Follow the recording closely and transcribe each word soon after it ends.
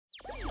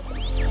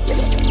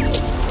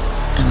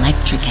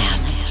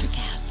Electricast.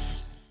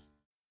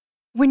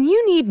 When you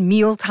need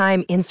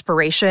mealtime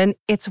inspiration,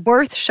 it's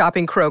worth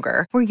shopping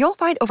Kroger, where you'll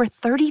find over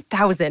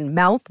 30,000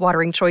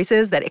 mouth-watering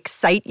choices that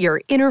excite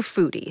your inner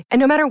foodie. And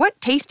no matter what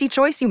tasty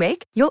choice you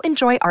make, you'll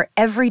enjoy our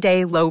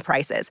everyday low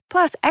prices,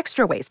 plus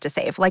extra ways to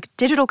save, like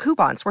digital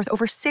coupons worth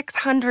over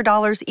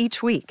 $600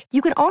 each week.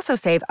 You can also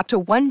save up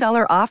to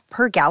 $1 off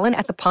per gallon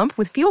at the pump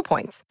with fuel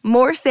points.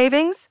 More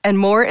savings and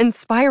more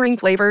inspiring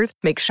flavors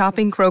make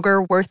shopping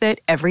Kroger worth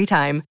it every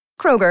time.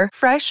 Kroger,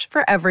 fresh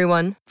for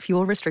everyone.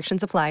 Fuel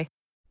restrictions apply.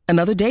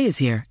 Another day is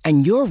here,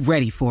 and you're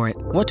ready for it.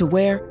 What to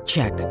wear?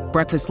 Check.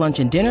 Breakfast, lunch,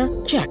 and dinner?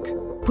 Check.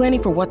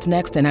 Planning for what's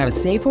next and how to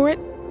save for it?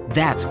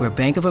 That's where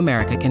Bank of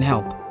America can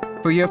help.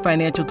 For your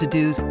financial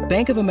to-dos,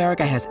 Bank of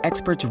America has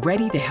experts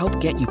ready to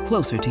help get you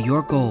closer to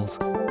your goals.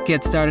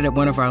 Get started at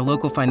one of our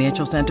local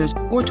financial centers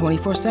or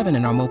 24/7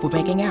 in our mobile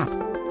banking app.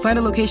 Find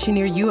a location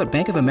near you at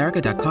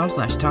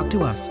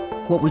bankofamerica.com/talktous.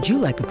 What would you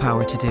like the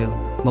power to do?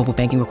 Mobile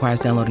banking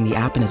requires downloading the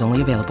app and is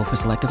only available for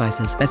select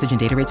devices. Message and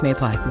data rates may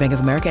apply. Bank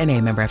of America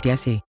N.A., member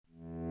FDIC.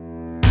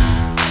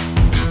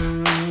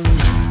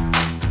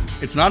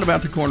 It's not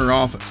about the corner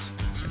office.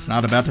 It's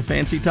not about the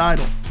fancy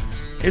title.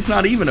 It's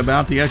not even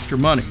about the extra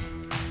money.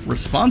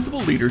 Responsible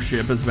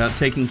leadership is about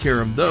taking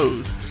care of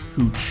those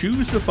who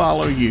choose to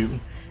follow you,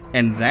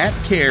 and that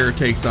care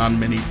takes on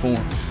many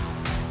forms.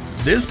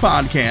 This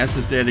podcast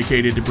is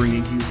dedicated to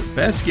bringing you the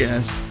best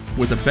guests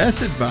with the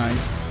best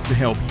advice to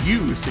help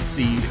you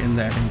succeed in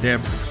that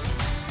endeavor.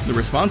 The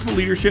Responsible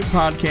Leadership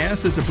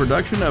Podcast is a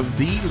production of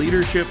The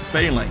Leadership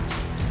Phalanx.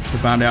 To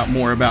find out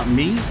more about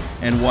me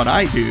and what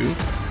I do,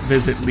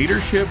 visit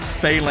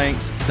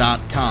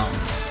leadershipphalanx.com.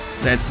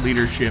 That's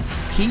leadership,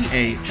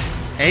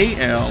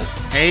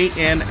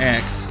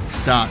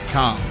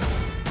 PHALANX.com.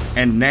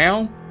 And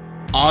now,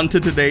 on to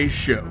today's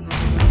show.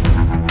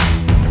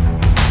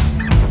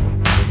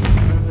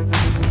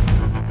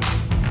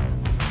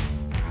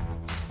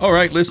 All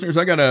right, listeners,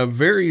 I got a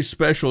very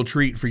special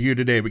treat for you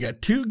today. We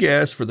got two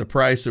guests for the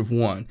price of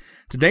one.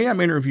 Today, I'm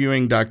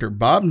interviewing Dr.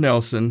 Bob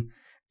Nelson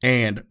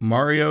and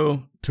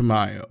Mario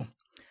Tamayo.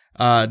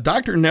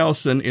 Dr.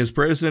 Nelson is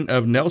president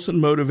of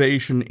Nelson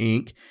Motivation,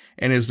 Inc.,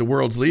 and is the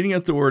world's leading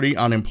authority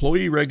on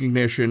employee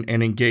recognition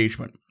and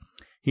engagement.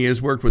 He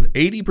has worked with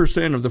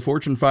 80% of the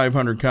Fortune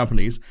 500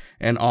 companies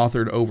and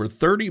authored over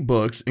 30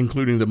 books,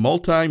 including the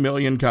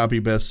multi-million copy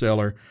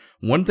bestseller,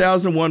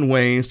 1001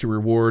 Ways to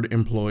Reward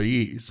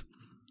Employees.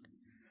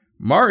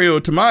 Mario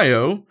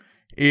Tamayo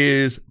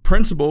is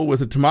principal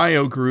with the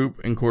Tamayo Group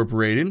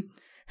Incorporated,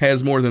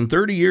 has more than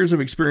 30 years of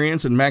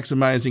experience in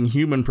maximizing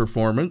human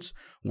performance,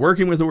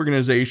 working with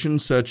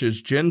organizations such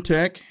as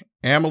Gentech,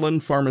 Amylin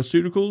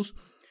Pharmaceuticals,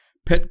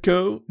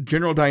 Petco,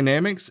 General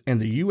Dynamics,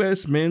 and the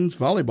U.S. men's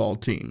volleyball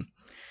team.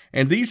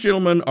 And these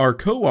gentlemen are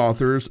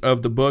co-authors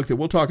of the book that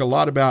we'll talk a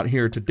lot about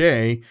here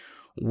today,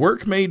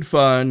 Work Made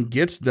Fun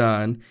Gets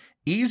Done,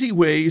 Easy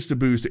Ways to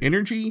Boost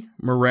Energy,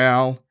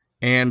 Morale,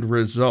 and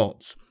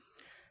Results.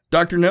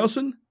 Dr.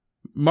 Nelson,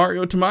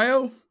 Mario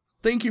Tamayo,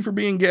 thank you for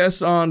being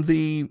guests on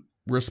the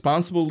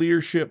Responsible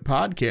Leadership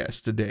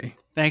Podcast today.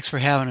 Thanks for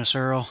having us,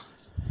 Earl.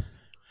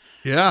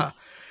 Yeah.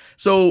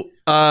 So,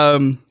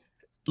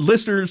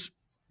 listeners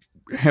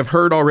have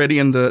heard already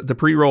in the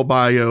pre-roll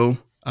bio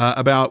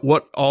about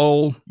what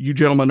all you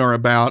gentlemen are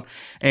about,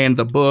 and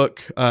the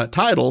book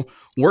title,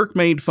 Work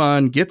Made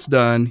Fun Gets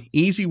Done,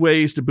 Easy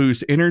Ways to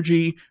Boost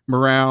Energy,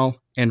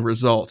 Morale, and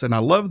Results. And I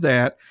love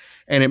that.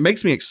 And it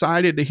makes me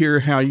excited to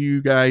hear how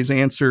you guys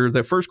answer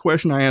the first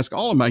question I ask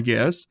all of my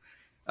guests.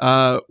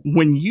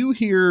 When you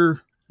hear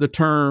the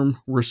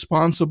term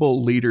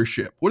responsible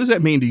leadership, what does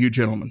that mean to you,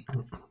 gentlemen?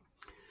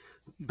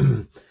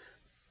 To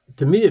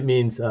me, it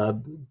means,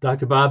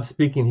 Dr. Bob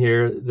speaking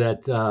here,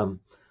 that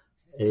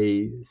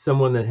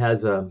someone that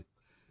has a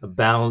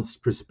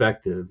balanced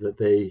perspective, that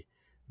they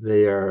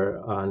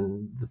are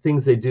on the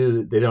things they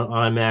do, they don't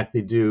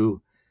automatically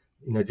do,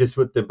 just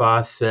what their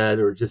boss said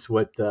or just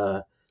what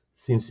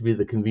seems to be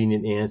the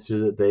convenient answer,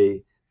 that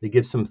they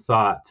give some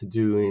thought to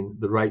doing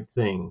the right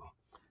thing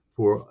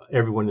for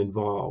everyone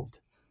involved,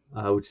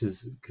 which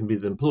can be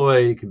the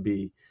employee, it could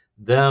be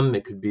them,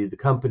 it could be the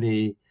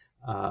company,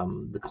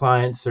 the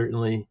client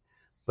certainly,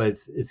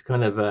 but it's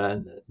kind of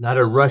not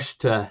a rush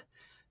to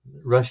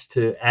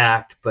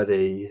act, but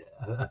a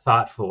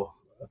thoughtful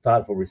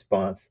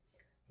response.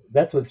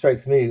 That's what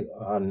strikes me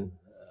on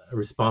a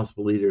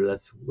responsible leader.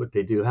 That's what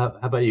they do. How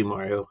about you,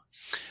 Mario?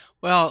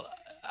 Well,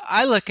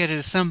 I look at it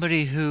as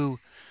somebody who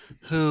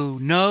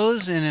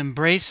knows and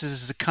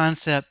embraces the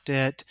concept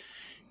that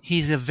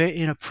he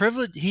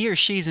or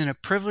she's in a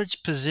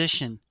privileged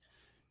position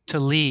to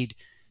lead.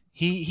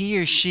 He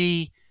or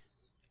she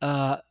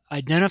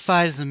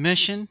identifies the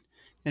mission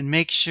and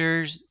make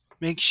sure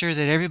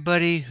that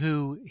everybody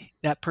who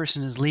that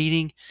person is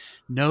leading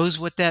knows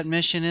what that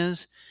mission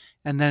is,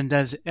 and then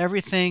does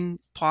everything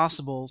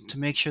possible to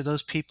make sure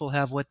those people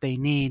have what they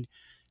need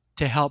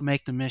to help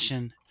make the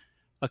mission,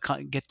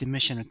 get the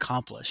mission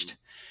accomplished,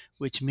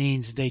 which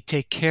means they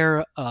take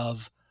care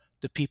of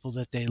the people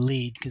that they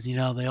lead. Because,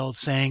 the old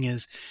saying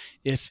is,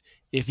 if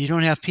you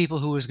don't have people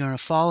who is going to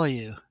follow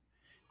you,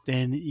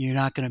 then you're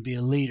not going to be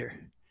a leader.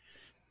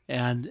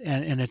 And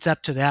it's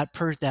up to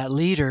that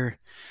leader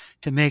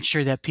to make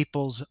sure that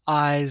people's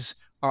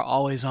eyes are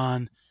always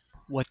on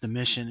what the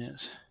mission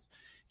is.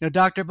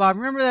 Dr. Bob,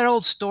 remember that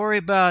old story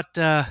about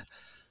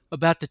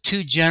the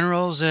two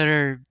generals that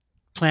are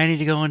planning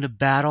to go into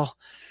battle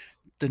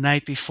the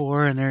night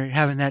before, and they're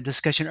having that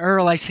discussion?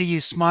 Earl, I see you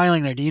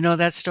smiling there. Do you know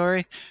that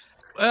story?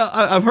 Well,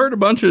 I've heard a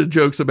bunch of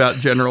jokes about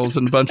generals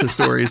and a bunch of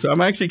stories, so I'm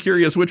actually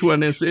curious which one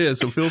this is,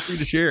 so feel free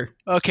to share.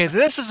 Okay,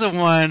 this is the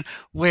one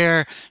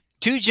where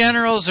two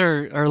generals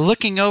are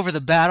looking over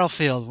the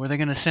battlefield where they're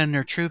going to send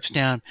their troops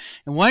down,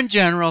 and one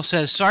general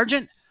says,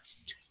 "Sergeant,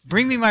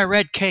 bring me my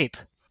red cape."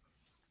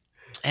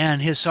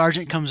 And his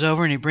sergeant comes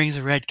over and he brings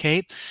a red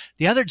cape.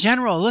 The other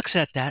general looks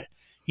at that.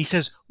 He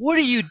says, "What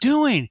are you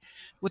doing?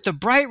 With the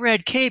bright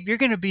red cape, you're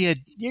going to be a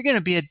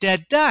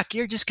dead duck.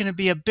 You're just going to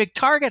be a big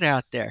target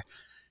out there."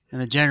 And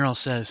the general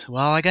says,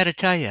 "Well, I got to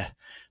tell you,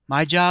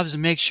 my job is to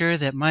make sure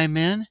that my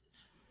men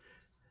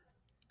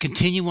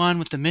continue on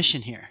with the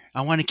mission here.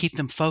 I want to keep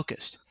them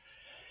focused.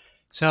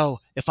 So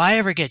if I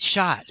ever get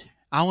shot,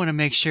 I want to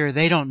make sure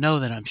they don't know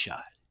that I'm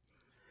shot."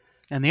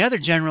 And the other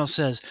general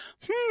says,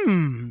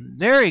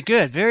 "Very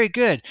good, very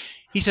good."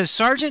 He says,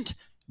 "Sergeant,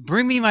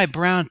 bring me my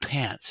brown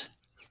pants."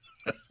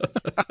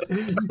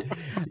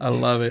 I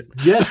love it.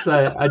 Yes,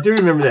 I do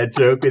remember that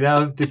joke, and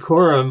out of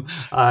decorum,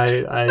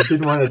 I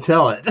didn't want to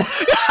tell it.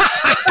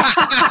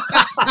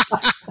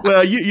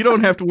 Well, you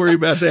don't have to worry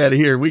about that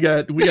here. We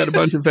got a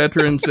bunch of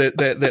veterans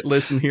that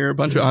listen here, a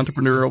bunch of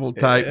entrepreneurial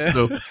types,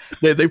 so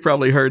they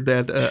probably heard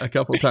that a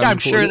couple of times. I'm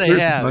sure they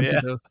have.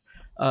 Yeah.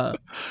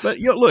 But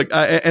look,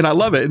 I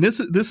love it, and this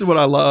is what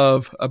I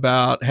love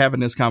about having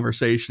this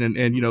conversation.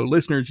 And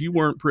listeners, you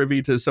weren't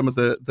privy to some of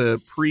the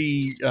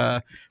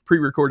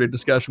pre-recorded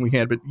discussion we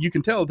had, but you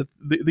can tell that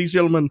these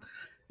gentlemen,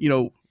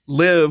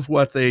 live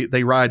what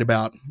they write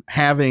about,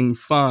 having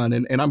fun,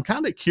 and I'm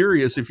kind of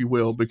curious, if you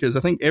will, because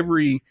I think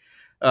every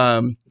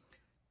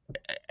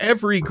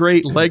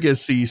great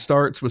legacy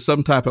starts with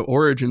some type of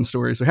origin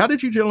story. So how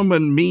did you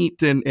gentlemen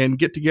meet and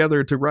get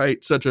together to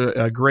write such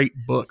a great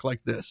book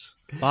like this?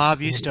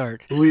 Bob, you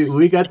start.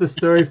 We got the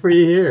story for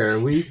you here.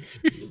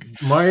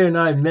 Mario and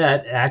I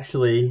met,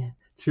 actually,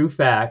 true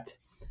fact,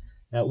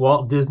 at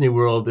Walt Disney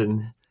World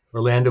in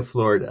Orlando,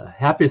 Florida.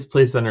 Happiest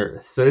place on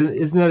earth. So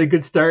isn't that a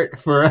good start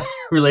for a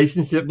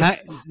relationship?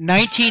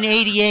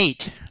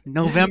 1988,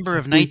 November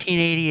of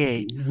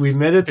 1988. We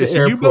met at the so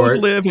airport. You both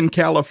live in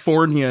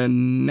California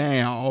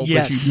now,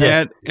 yes. But you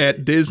met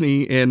at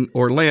Disney in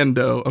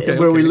Orlando. Okay,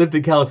 where we lived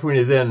in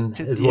California then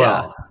as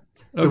well.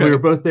 So okay. We were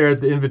both there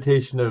at the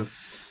invitation of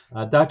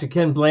Dr.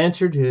 Ken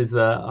Blanchard, who's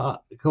a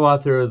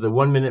co-author of The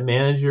 1 Minute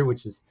Manager,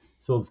 which has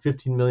sold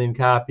 15 million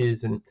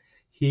copies, and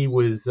he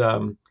was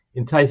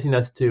enticing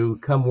us to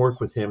come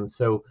work with him.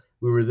 So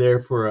we were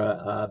there for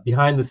a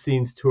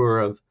behind-the-scenes tour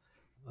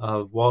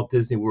of Walt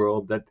Disney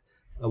World that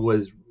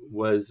was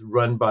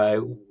run by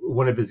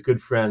one of his good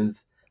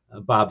friends,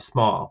 Bob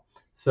Small.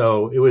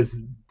 So it was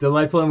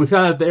delightful, and we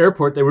found out at the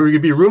airport that we were going to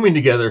be rooming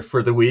together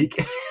for the week.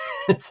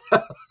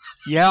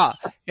 Yeah,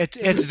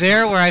 it's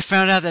there where I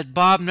found out that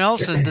Bob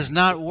Nelson does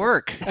not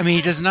work. I mean,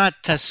 he does not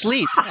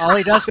sleep. All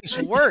he does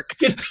is work.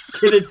 Get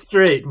it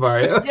straight,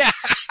 Mario. Yeah.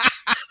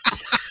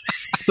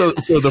 So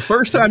the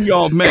first time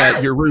y'all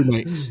met, you're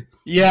roommates.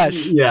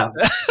 Yes. Yeah.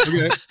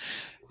 Okay.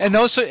 And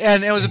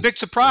it was a big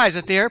surprise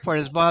at the airport,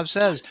 as Bob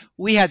says.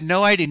 We had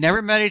no idea,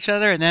 never met each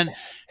other, and then,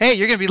 hey,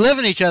 you're going to be living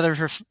with each other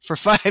for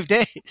 5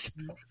 days.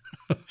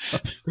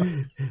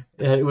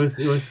 Yeah, it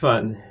was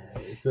fun.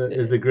 It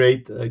was a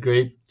great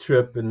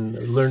trip, and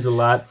learned a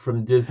lot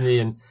from Disney.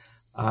 And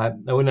I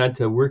went on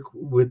to work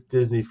with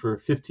Disney for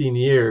 15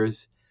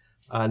 years.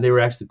 And they were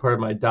actually part of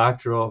my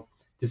doctoral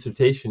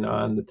dissertation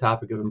on the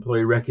topic of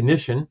employee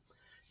recognition,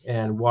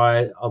 and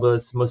why, although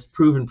it's the most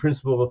proven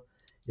principle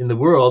in the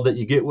world that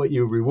you get what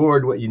you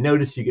reward, what you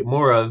notice you get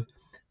more of,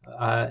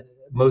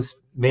 most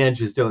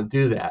managers don't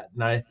do that.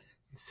 And I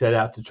set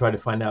out to try to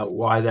find out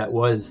why that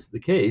was the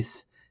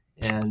case.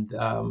 And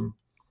on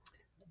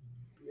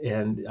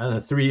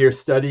a 3-year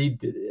study,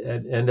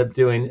 end up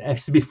doing,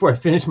 actually before I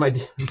finished my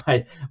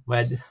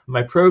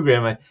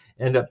program, I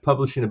ended up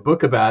publishing a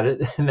book about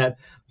it. And that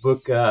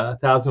book,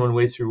 1,001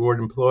 Ways to Reward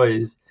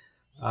Employees,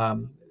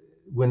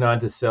 went on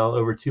to sell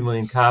over 2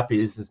 million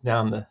copies. It's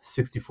now in the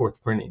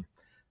 64th printing.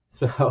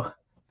 So,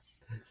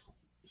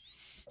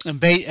 and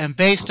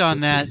based on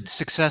that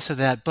success of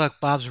that book,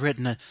 Bob's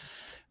written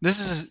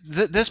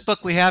this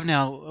book we have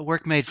now,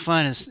 Work Made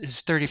Fun, is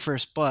his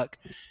 31st book,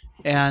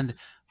 and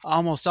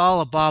almost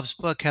all of Bob's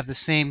book have the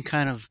same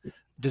kind of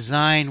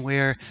design,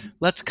 where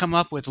let's come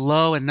up with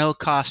low and no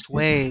cost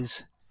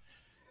ways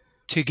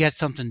to get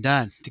something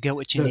done, to get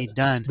what you need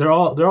done. They're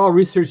all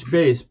research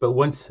based, but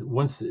once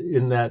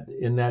in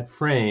that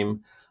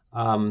frame,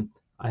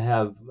 I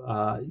have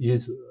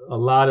used a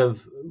lot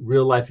of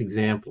real life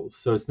examples.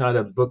 So it's not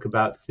a book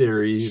about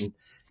theory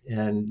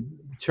and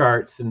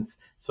charts, and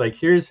it's like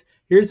here's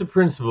a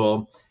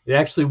principle. It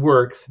actually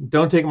works.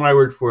 Don't take my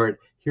word for it.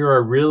 here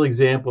are real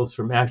examples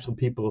from actual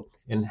people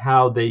and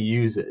how they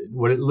use it,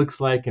 what it looks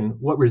like, and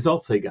what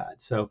results they got.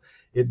 So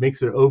it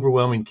makes an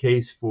overwhelming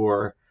case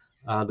for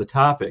the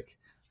topic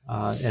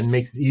and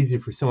makes it easy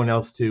for someone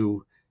else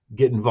to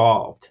get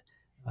involved.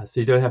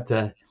 So you don't have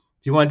to.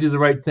 If you want to do the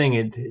right thing,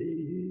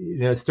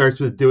 it starts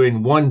with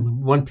doing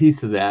one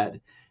piece of that.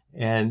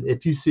 And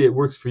if you see it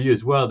works for you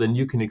as well, then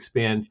you can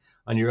expand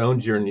on your own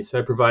journey. So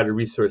I provide a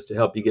resource to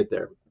help you get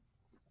there.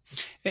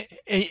 And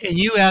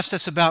you asked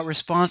us about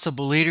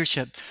responsible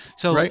leadership.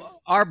 So Right.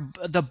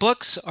 the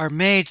books are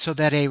made so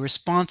that a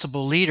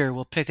responsible leader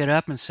will pick it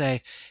up and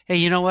say, hey,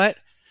 you know what?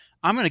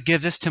 I'm going to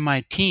give this to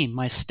my team,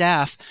 my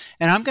staff,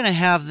 and I'm going to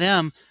have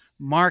them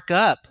mark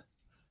up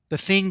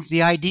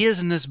the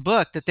ideas in this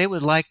book that they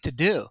would like to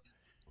do.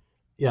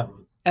 Yeah.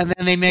 And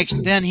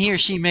then he or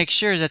she makes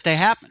sure that they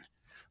happen.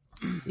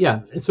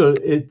 Yeah, so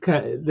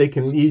they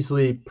can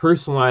easily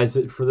personalize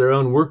it for their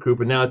own work group,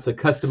 and now it's a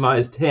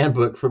customized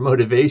handbook for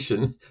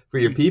motivation for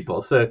your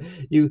people. So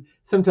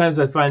sometimes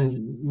I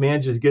find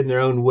managers get in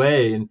their own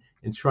way and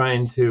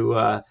trying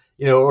to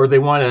or they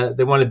want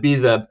to be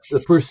the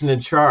person in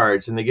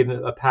charge, and they get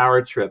a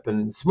power trip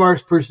and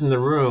smartest person in the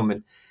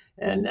room,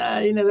 and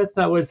that's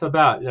not what it's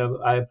about.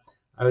 I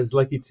was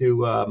lucky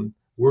to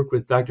work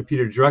with Dr.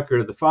 Peter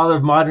Drucker, the father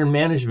of modern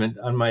management,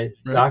 on my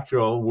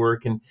doctoral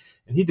work, and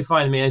he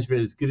defined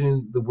management as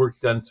getting the work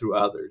done through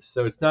others.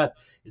 So it's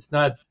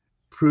not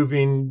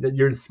proving that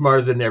you're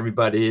smarter than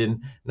everybody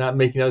and not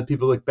making other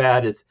people look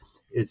bad.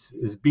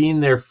 It's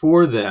being there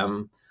for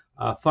them,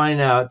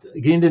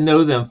 getting to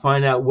know them,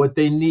 find out what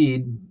they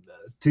need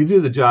to do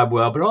the job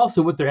well, but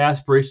also what their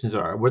aspirations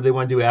are, what they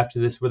want to do after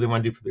this, what they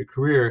want to do for their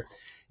career,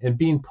 and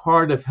being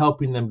part of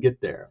helping them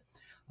get there.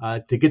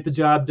 To get the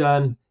job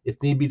done,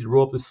 if need be, to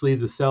roll up the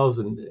sleeves themselves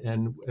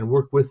and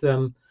work with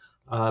them,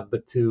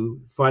 but to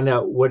find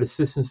out what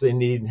assistance they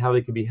need and how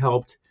they can be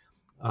helped.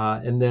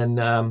 And then,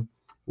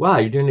 wow,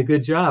 you're doing a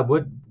good job.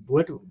 What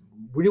do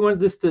you want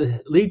this to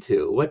lead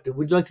to? What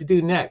would you like to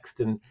do next?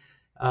 And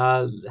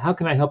how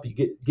can I help you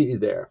get you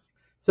there?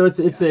 So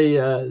it's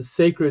a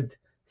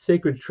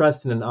sacred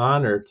trust and an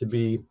honor to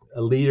be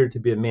a leader, to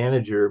be a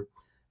manager,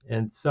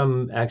 and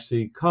some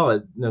actually call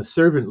it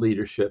servant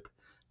leadership,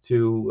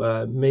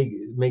 to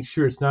make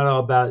sure it's not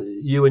all about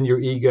you and your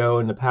ego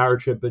and the power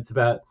trip, but it's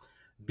about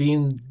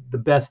being the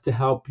best to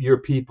help your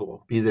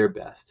people be their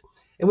best.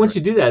 And once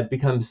you do that,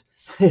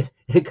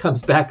 it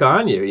comes back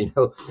on you.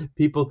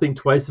 People think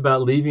twice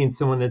about leaving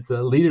someone that's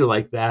a leader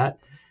like that.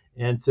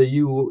 And so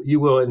you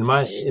will, in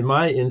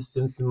my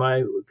instance, in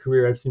my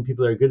career, I've seen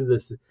people that are good at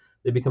this.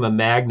 They become a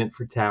magnet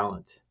for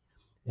talent,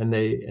 and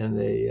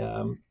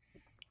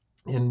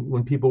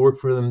when people work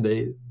for them,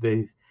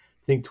 they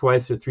think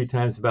twice or three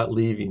times about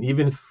leaving,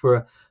 even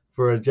for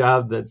a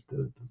job that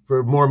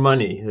for more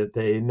money that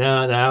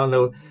I don't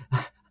know.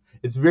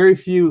 It's very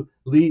few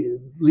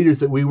leaders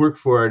that we work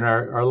for in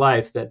our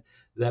life that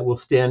will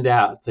stand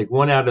out. It's like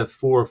 1 out of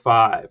 4 or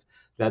 5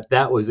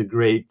 that was a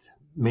great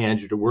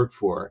manager to work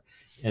for.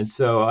 And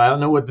so I don't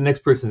know what the next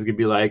person is going to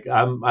be like.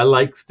 I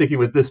like sticking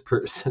with this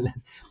person.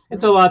 And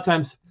so a lot of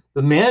times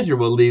the manager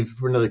will leave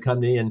for another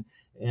company and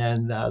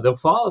they'll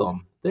follow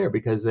them there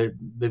because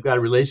they've got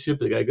a relationship.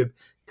 They got a good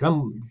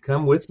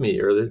come with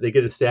me, or they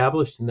get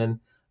established and then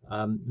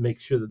make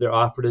sure that they're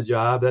offered a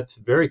job. That's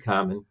very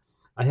common.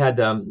 I had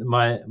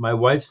my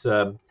wife's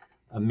a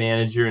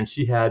manager, and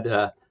she had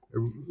a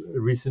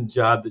recent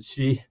job that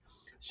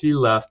she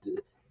left,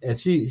 and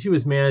she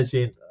was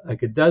managing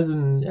like a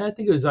dozen. I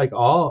think it was like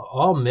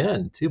all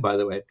men too, by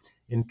the way,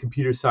 in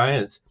computer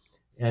science,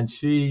 and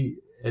she's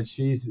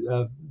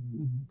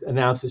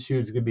announced that she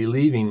was going to be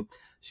leaving.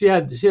 She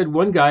had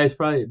one guy who's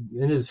probably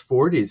in his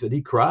 40s, and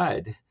he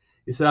cried.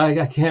 He said,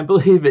 I can't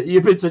believe it.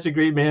 You've been such a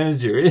great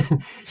manager.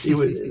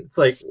 It's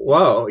like,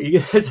 whoa,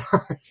 it's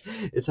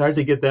hard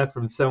to get that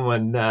from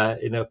someone,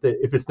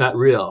 if it's not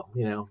real,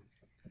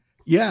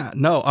 Yeah,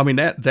 no, I mean,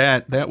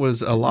 that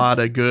was a lot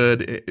of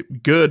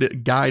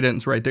good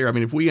guidance right there. I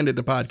mean, if we ended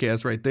the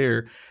podcast right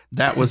there,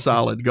 that was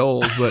solid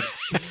gold. But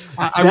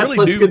I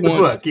really do want the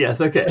book. Yes,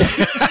 okay.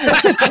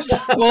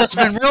 Well, it's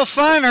been real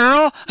fun,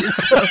 Earl.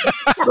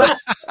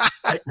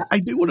 I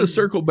do want to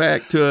circle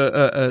back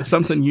to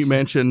something you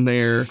mentioned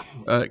there,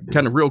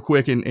 kind of real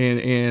quick,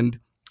 and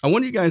I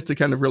want you guys to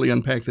kind of really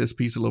unpack this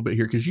piece a little bit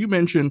here, because you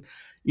mentioned,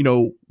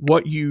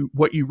 what you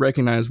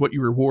recognize, what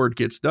you reward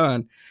gets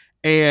done.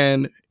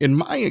 And in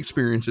my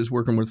experiences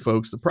working with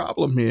folks, the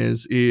problem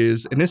is,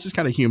 and this is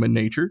kind of human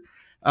nature,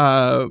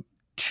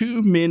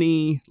 too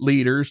many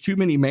leaders, too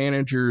many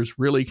managers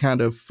really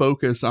kind of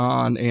focus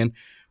on and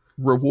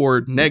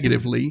reward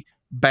negatively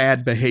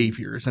bad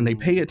behaviors, and they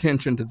pay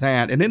attention to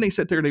that. And then they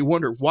sit there and they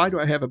wonder, why do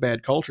I have a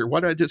bad culture? Why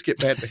do I just get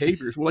bad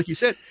behaviors? Well, like you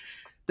said,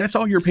 that's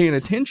all you're paying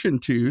attention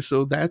to.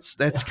 So that's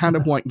kind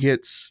of what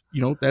gets,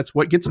 that's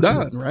what gets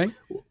done, right?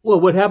 Well,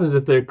 what happens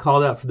if they're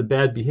called out for the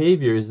bad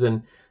behaviors,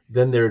 then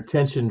their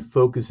attention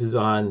focuses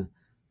on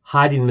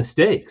hiding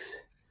mistakes.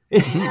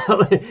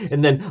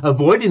 and then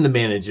avoiding the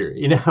manager,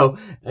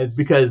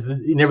 because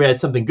you never had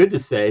something good to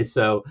say.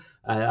 So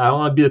I don't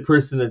want to be the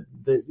person that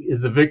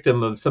is the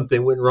victim of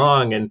something went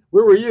wrong. And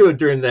where were you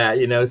during that?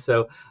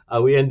 So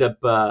we end up,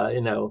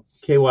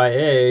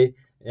 KYA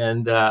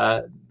and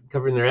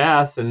covering their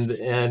ass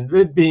and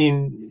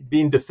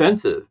being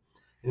defensive.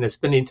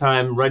 Spending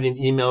time writing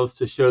emails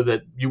to show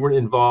that you weren't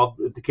involved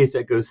with the case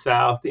that goes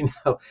south, and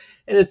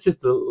it's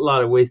just a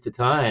lot of wasted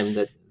time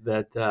that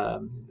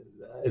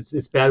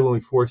it's bad when we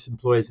force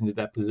employees into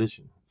that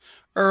position.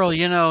 Earl,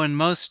 in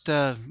most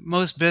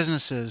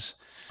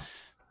businesses,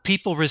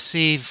 people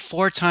receive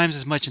 4 times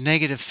as much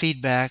negative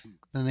feedback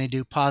than they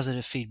do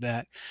positive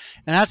feedback,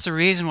 and that's the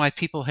reason why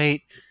people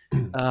hate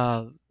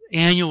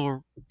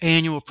annual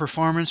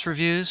performance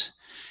reviews,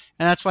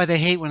 and that's why they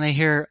hate when they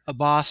hear a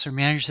boss or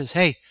manager says,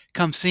 "Hey,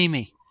 come see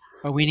me,"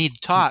 or "We need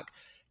to talk,"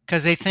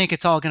 because they think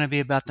it's all going to be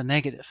about the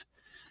negative.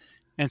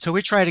 And so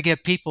we try to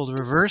get people to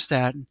reverse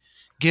that and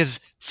give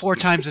 4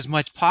 times as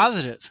much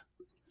positive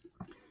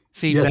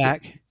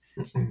feedback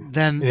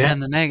than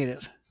the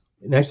negative.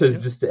 And actually,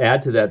 just to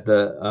add to that,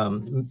 the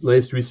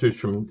latest research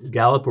from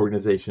Gallup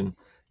organization,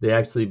 they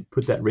actually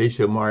put that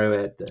ratio,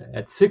 Mario,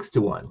 at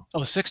 6-1.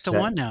 Oh,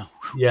 6-1 now.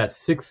 Yeah,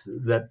 6.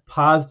 That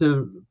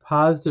positive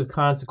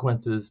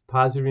consequences,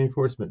 positive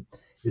reinforcement,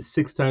 is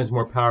 6 times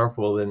more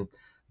powerful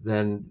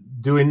than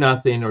doing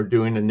nothing or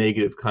doing a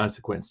negative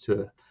consequence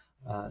to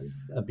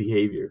a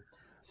behavior.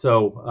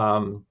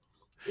 So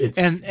it's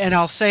and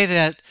I'll say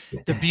that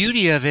the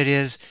beauty of it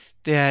is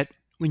that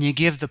when you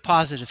give the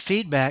positive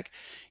feedback,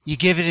 you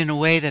give it in a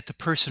way that the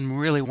person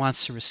really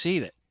wants to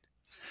receive it.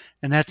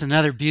 And that's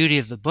another beauty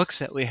of the books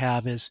that we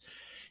have is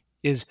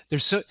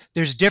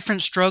there's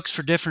different strokes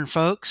for different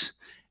folks,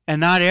 and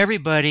not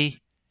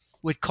everybody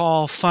would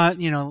call fun,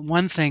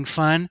 one thing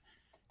fun,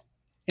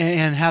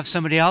 and have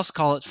somebody else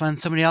call it fun.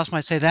 Somebody else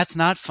might say that's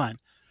not fun.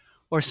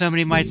 Or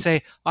somebody might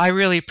say, I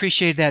really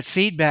appreciated that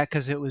feedback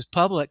because it was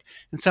public.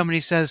 And somebody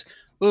says,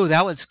 ooh,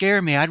 that would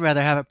scare me. I'd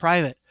rather have it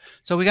private.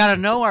 So we got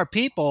to know our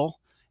people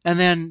and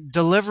then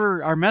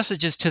deliver our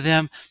messages to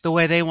them the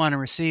way they want to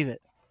receive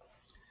it.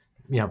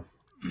 Yeah.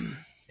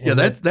 Yeah,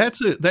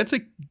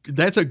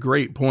 that's a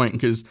great point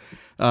because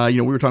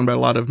we were talking about a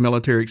lot of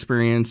military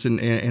experience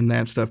and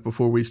that stuff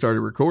before we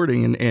started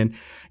recording, and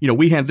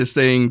we had this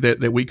thing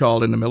that we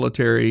called in the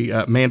military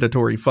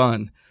mandatory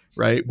fun.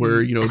 Right.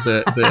 Where,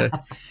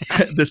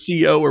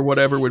 the CO or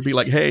whatever would be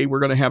like, hey, we're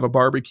going to have a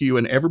barbecue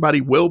and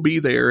everybody will be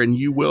there and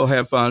you will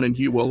have fun and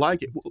you will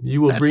like it. Well,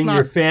 you will bring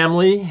your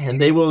family and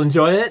they will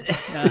enjoy it.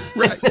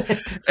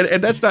 Right.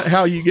 And that's not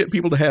how you get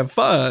people to have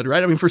fun.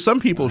 Right. I mean, for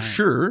some people,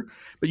 sure,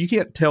 but you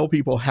can't tell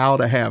people how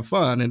to have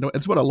fun. And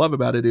it's what I love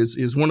about it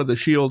is one of the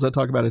shields I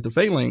talk about at the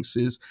Phalanx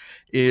is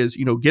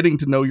getting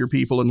to know your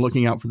people and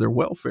looking out for their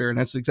welfare. And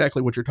that's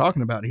exactly what you're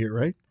talking about here.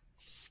 Right.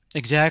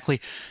 Exactly.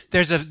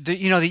 There's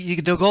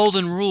the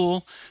golden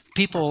rule.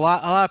 A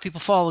lot of people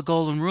follow the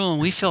golden rule,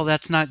 and we feel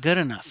that's not good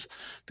enough.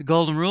 The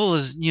golden rule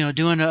is,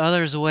 doing to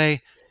others the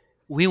way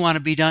we want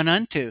to be done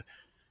unto.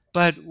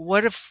 But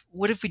what if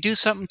we do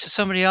something to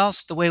somebody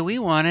else the way we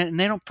want it, and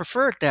they don't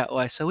prefer it that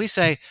way? So we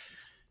say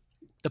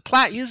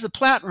use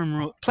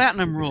the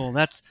platinum rule.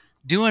 That's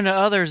doing to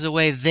others the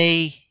way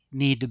they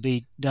need to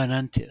be done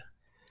unto.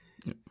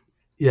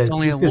 Yeah, it's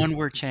only a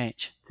one-word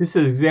change. This is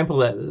an example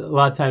that a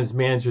lot of times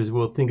managers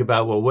will think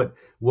about, well, what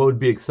would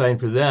be exciting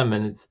for them,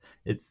 and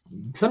it's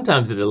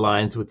sometimes it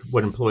aligns with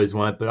what employees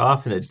want, but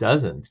often it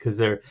doesn't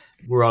because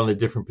we're all in a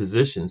different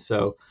position.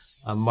 So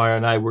Mario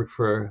and I worked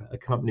for a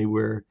company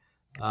where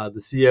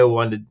the CEO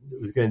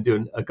was going to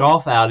do a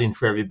golf outing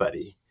for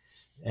everybody,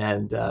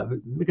 and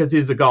because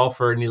he's a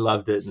golfer and he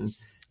loved it,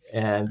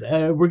 and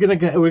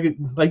we're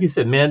like you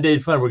said,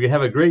 mandated fun. We're gonna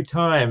have a great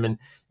time, and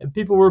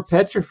people were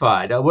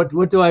petrified.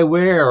 What do I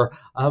wear?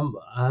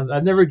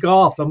 I've never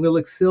golfed. I'm gonna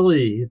look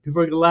silly.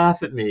 People are gonna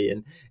laugh at me,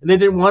 and they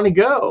didn't want to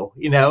go,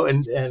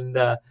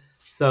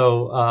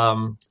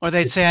 so. Or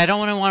they'd say, I don't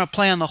want to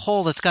play on the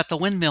hole that's got the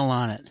windmill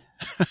on it,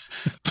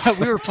 but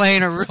we were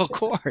playing a real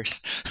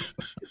course.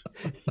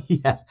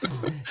 Yeah.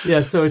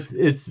 So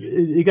it's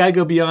you gotta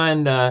go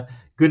beyond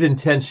good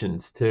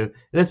intentions and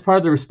that's part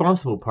of the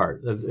responsible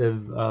part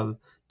of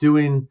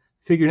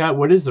figuring out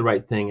what is the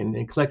right thing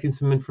and collecting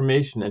some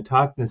information and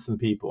talking to some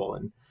people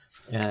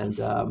and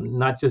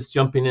not just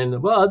jumping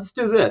in. Well, let's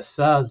do this.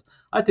 I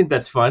think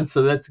that's fun,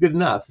 so that's good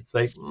enough. It's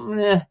like,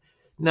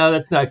 no,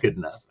 that's not good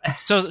enough.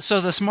 So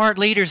the smart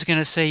leader is going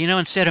to say,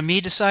 instead of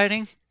me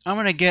deciding, I'm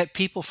going to get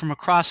people from a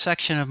cross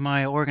section of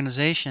my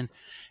organization,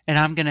 and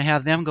I'm going to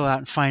have them go out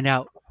and find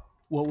out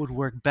what would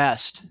work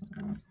best,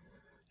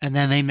 and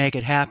then they make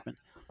it happen.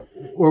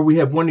 Or we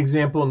have one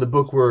example in the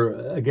book where,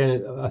 again,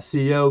 a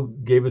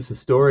CEO gave us a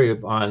story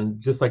on,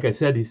 just like I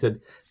said, he said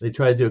they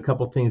try to do a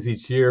couple things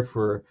each year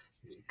for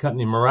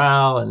company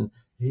morale, and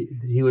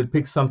he would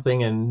pick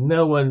something and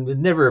no one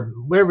would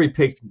whatever he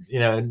picked,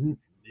 it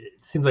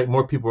seems like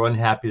more people were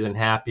unhappy than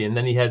happy. And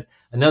then he had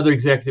another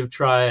executive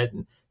try it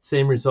and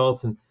same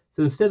results. And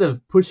so instead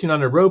of pushing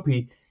on a rope,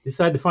 he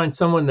decided to find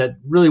someone that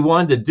really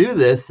wanted to do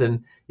this,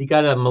 and he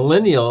got a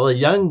millennial, a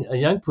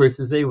young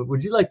person, say,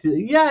 "Would you like to?"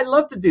 "Yeah, I'd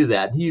love to do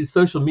that." He used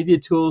social media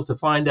tools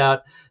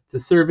to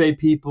survey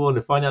people and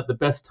to find out the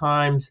best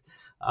times,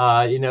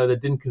 that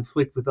didn't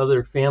conflict with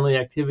other family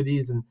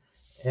activities,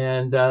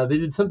 and they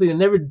did something they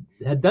never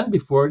had done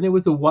before, and it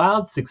was a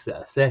wild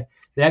success.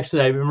 They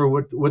actually, I remember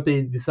what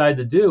they decided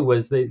to do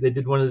was they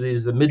did one of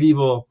these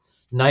medieval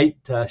night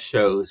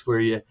shows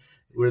where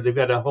they've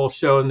got a whole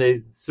show and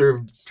they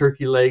serve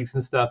turkey legs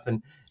and stuff,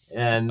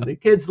 and the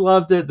kids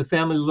loved it, the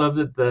family loved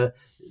it, the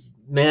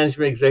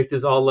management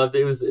executives all loved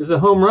it. It was a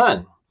home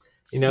run,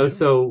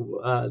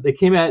 So they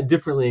came at it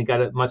differently and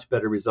got a much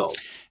better result.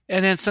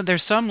 And then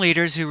there's some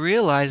leaders who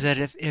realize that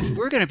if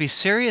we're going to be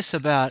serious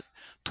about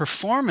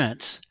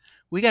performance,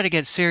 we got to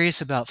get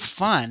serious about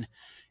fun.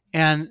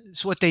 And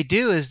so what they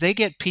do is they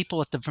get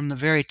people from the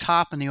very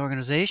top in the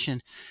organization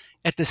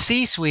at the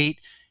C-suite,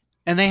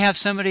 and they have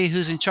somebody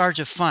who's in charge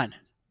of fun.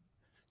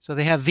 So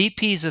they have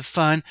VPs of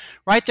fun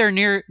right there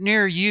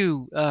near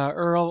you,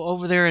 Earl,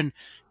 over there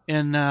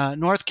in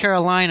North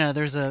Carolina.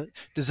 There's a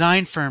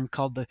design firm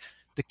called the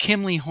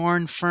Kimley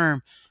Horn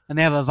Firm, and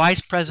they have a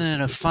vice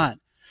president of fun.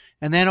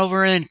 And then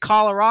over in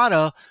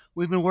Colorado,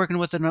 we've been working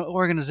with an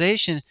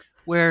organization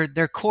where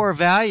their core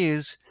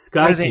values.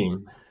 Sky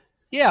Team.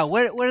 Yeah,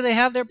 what do they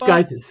have there,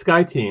 Bob?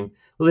 Sky Team.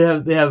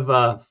 Well, they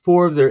have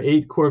 4 of their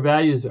 8 core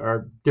values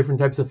are different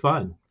types of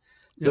fun.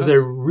 So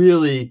they're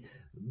really,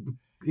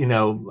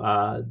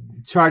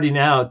 charting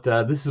out.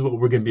 This is what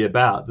we're going to be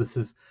about. This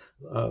is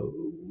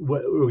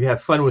we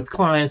have fun with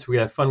clients. We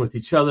have fun with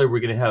each other. We're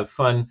going to have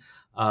fun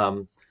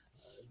on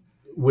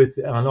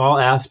all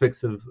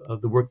aspects of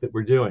the work that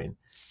we're doing.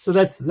 So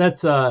that's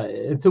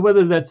and so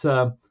whether that's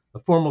a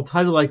formal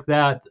title like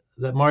that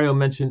Mario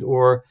mentioned,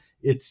 or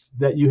it's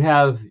that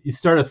you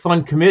start a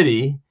fun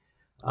committee,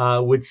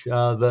 which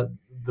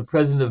the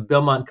president of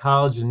Belmont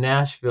College in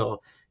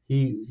Nashville,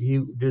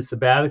 he did a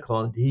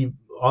sabbatical, and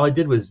all he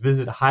did was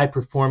visit high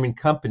performing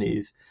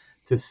companies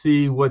to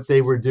see what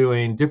they were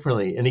doing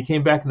differently. And he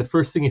came back, and the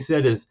first thing he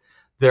said is,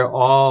 they're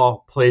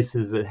all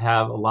places that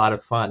have a lot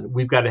of fun.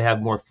 We've got to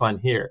have more fun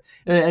here.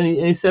 And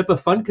he set up a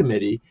fun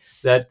committee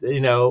that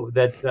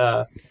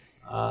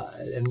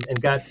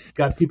and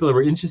got people that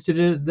were interested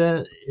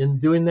in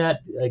doing that.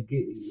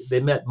 They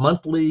met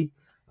monthly.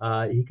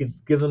 He could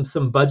give them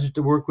some budget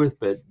to work with,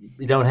 but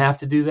you don't have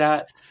to do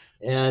that.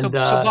 And so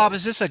Bob,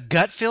 is this a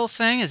gut feel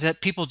thing? Is that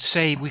people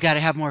say we got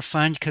to have more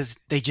fun because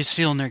they just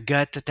feel in their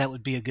gut that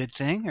would be a good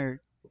thing,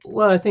 or?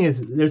 Well, I think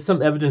there's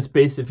some evidence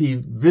based if he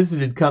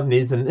visited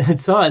companies and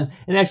saw it.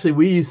 And actually,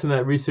 we used some of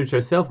that research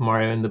ourselves,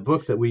 Mario, in the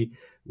book that we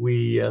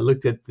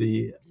looked at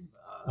the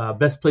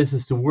Best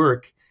Places to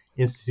Work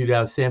Institute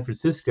out of San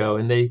Francisco,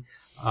 and they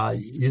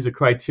use a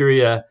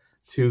criteria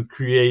to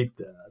create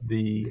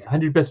the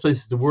 100 Best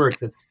Places to Work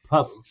that's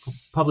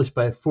published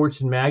by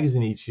Fortune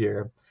magazine each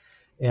year.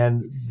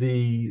 And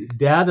the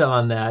data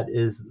on that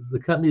is the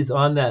companies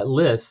on that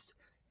list,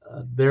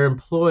 their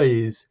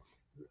employees,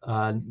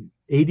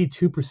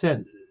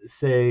 82%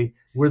 say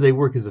where they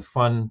work is a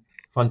fun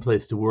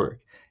place to work.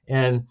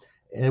 And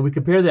we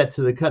compare that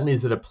to the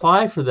companies that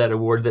apply for that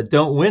award that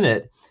don't win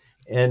it,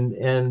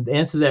 and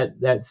answer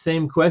that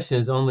same question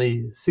is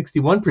only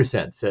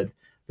 61% said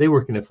they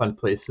work in a fun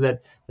place. So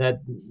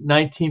that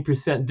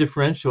 19%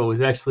 differential was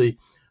actually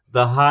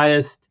the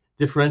highest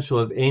differential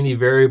of any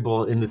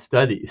variable in the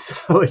study.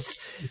 So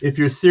if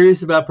you're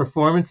serious about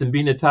performance and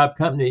being a top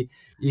company,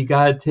 you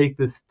got to take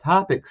this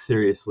topic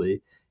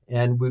seriously.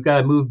 And we've got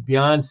to move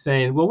beyond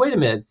saying, well, wait a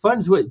minute,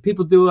 fun's what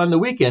people do on the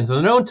weekends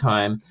on their own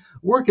time.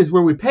 Work is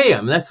where we pay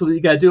them. That's what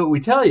you got to do, what we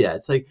tell you.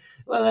 It's like,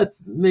 well,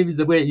 that's maybe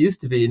the way it used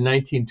to be in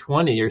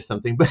 1920 or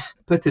something.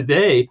 But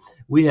today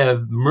we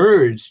have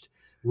merged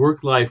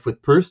work life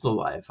with personal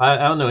life. I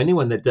don't know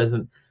anyone that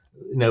doesn't,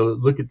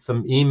 look at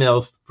some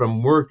emails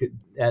from work in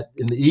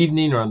the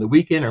evening or on the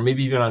weekend or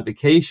maybe even on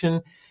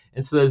vacation.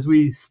 And so as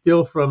we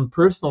steal from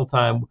personal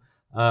time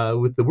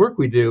with the work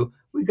we do,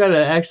 we've got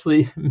to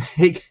actually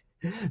make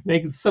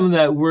some of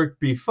that work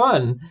be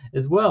fun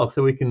as well,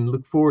 so we can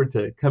look forward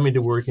to coming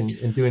to work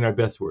and doing our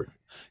best work.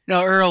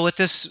 Earl, with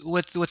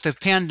the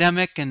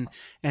pandemic and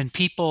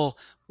people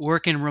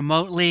working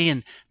remotely,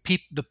 and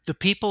the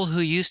people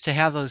who used to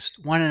have those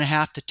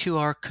 1.5 to 2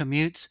 hour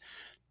commutes,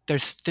 they're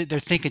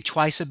thinking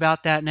twice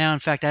about that now. In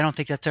fact, I don't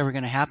think that's ever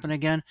going to happen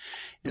again.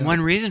 And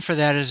one reason for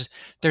that is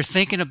they're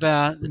thinking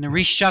about and they're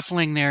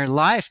reshuffling their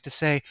life to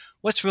say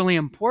what's really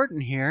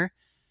important here.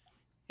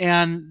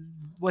 And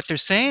what they're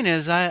saying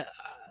is,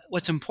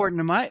 what's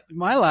important in my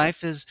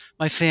life is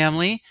my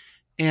family,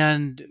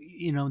 and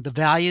the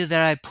value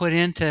that I put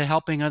into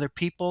helping other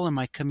people in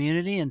my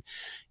community, and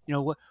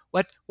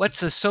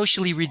what's a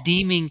socially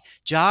redeeming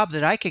job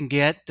that I can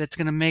get that's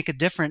going to make a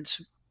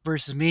difference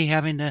versus me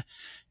having to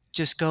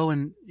just go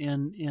and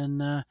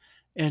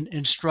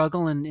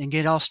struggle and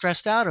get all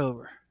stressed out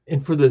over.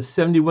 And for the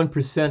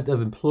 71%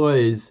 of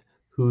employees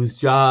whose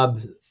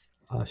jobs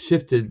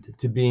shifted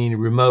to being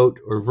remote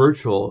or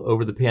virtual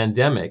over the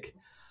pandemic,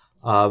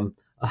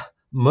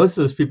 most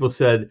of those people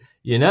said,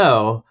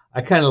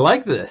 I kind of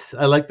like this.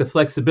 I like the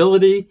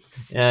flexibility,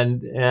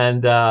 and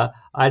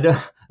I don't.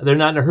 They're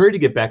not in a hurry to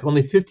get back.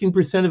 Only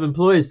 15% of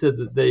employees said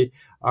that they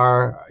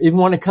are even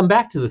want to come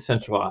back to the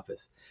central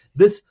office.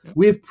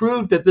 We've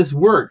proved that this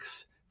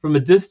works from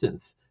a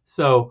distance.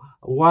 So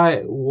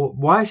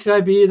why should I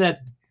be in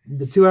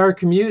the 2-hour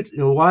commute?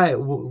 Why?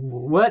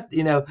 What?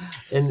 And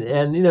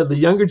the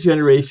younger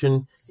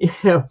generation, they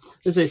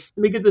say, let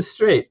me get this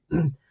straight.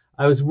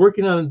 I was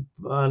working on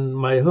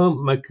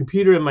my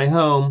computer in my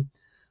home.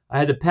 I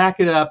had to pack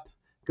it up,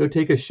 go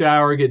take a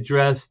shower, get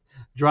dressed,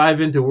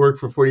 drive into work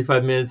for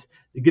 45 minutes,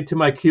 get to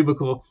my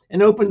cubicle,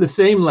 and open the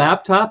same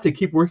laptop to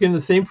keep working on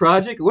the same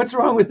project. What's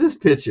wrong with this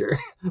picture?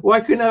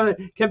 Why couldn't I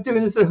kept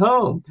doing this at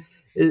home?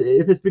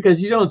 If it's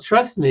because you don't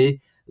trust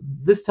me,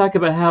 let's talk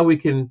about how we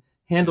can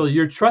handle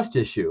your trust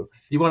issue.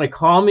 Do you want to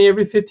call me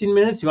every 15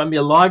 minutes? Do you want me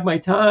to log my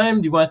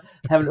time? Do you want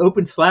to have an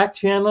open Slack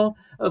channel?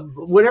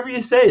 Whatever you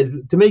say is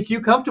to make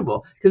you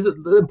comfortable, because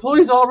the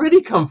employee's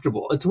already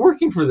comfortable. It's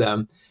working for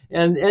them.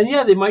 And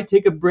yeah, they might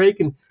take a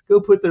break and go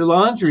put their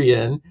laundry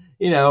in,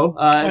 or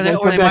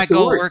they might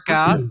go work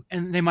out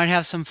and they might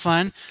have some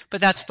fun.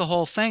 But that's the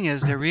whole thing,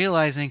 is they're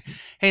realizing,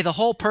 hey, the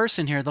whole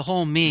person here, the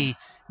whole me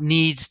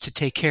needs to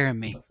take care of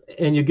me.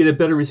 And you get a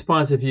better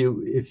response if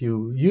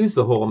you use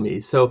the whole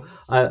me. So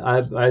my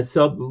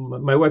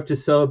wife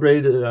just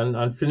celebrated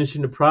on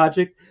finishing the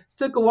project.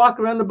 Took a walk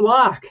around the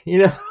block.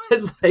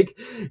 It's like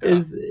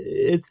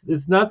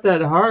it's not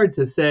that hard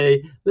to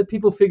say, let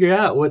people figure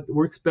out what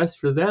works best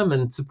for them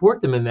and support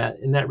them in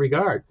that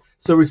regard.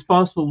 So a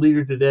responsible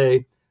leader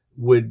today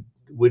would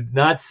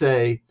not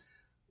say,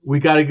 we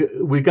got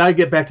to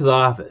get back to the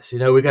office.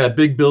 We got a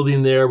big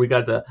building there. We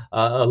got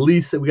a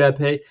lease that we got to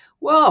pay.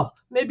 Well,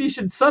 maybe you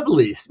should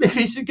sublease.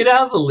 Maybe you should get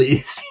out of the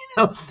lease.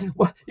 You're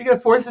going to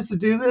force us to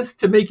do this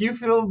to make you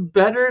feel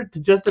better, to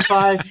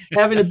justify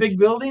having a big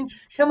building?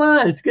 Come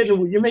on,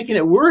 you're making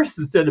it worse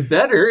instead of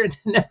better.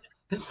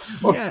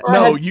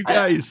 You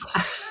guys.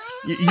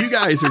 You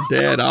guys are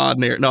dead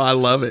on there. No, I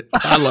love it.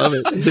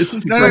 This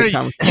is a great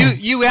conversation.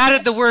 You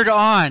added the word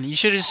on. You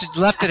should have just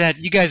left it at,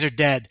 you guys are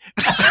dead.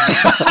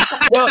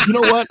 Well, you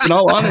know what? In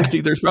all honesty,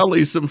 there's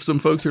probably some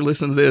folks who are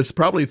listening to this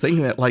probably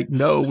thinking that, like,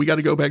 no, we got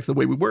to go back to the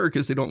way we were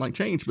because they don't like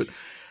change. But,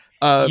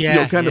 of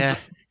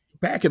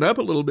backing up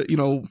a little bit,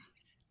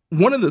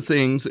 one of the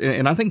things,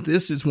 and I think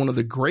this is one of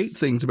the great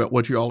things about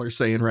what you all are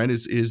saying, right,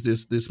 is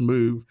this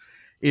move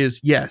is,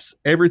 yes,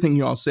 everything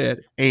you all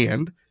said,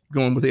 and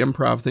going with the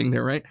improv thing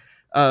there, right?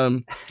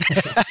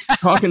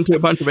 Talking to a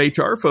bunch of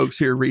HR folks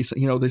here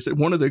recently, they said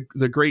one of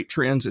the great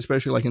trends,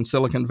 especially like in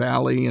Silicon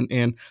Valley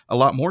and a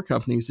lot more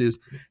companies, is,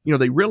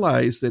 they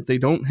realize that they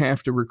don't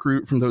have to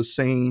recruit from those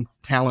same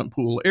talent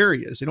pool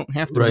areas. They don't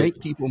have to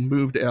make people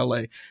move to LA.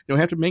 They don't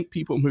have to make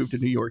people move to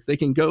New York. They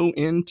can go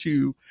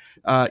into,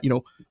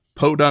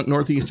 Podunk,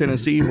 Northeast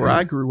Tennessee, where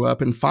I grew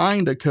up, and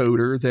find a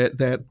coder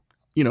that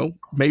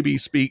maybe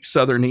speaks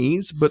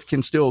Southernese, but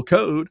can still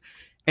code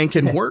and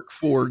can work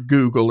for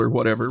Google or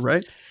whatever,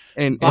 right?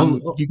 And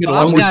you get a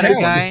lot more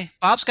talent.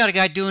 Bob's got a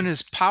guy doing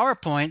his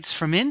PowerPoints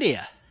from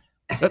India.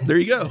 There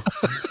you go.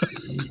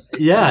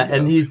 Yeah,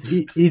 and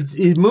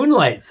he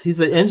moonlights. He's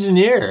an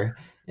engineer,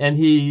 and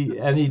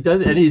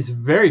he's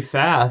very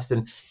fast,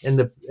 and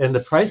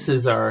the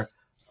prices are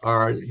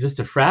just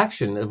a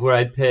fraction of what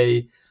I'd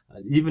pay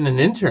even an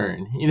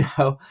intern.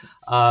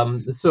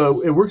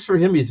 So it works for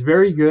him. He's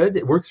very good.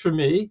 It works for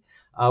me.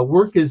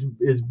 Work is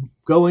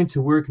going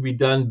to where it can be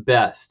done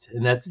best,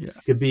 and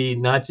could be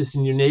not just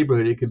in your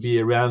neighborhood. It could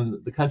be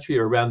around the country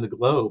or around the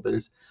globe.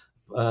 There's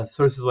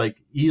sources like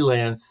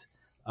Elance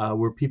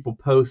where people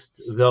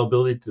post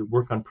availability to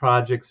work on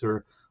projects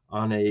or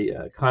on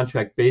a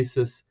contract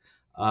basis.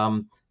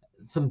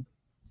 Some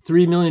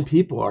 3 million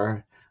people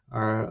are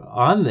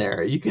on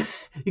there. You can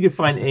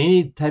find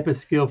any type of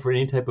skill for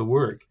any type of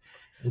work,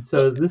 and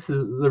so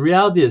the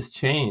reality has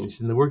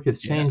changed, and the work has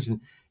changed.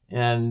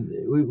 And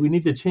we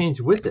need to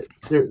change with it.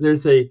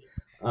 There's the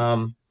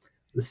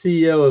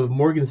CEO of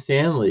Morgan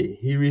Stanley.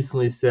 He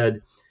recently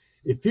said,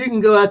 if you can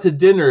go out to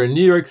dinner in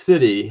New York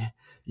City,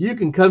 you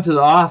can come to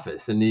the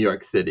office in New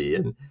York City.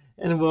 And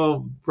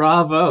well,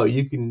 bravo.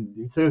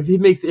 So if he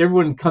makes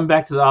everyone come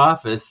back to the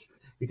office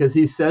because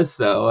he says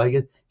so, I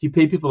guess if you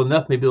pay people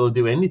enough, maybe they'll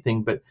do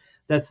anything. But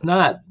that's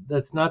not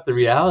the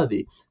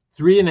reality.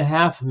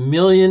 3.5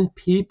 million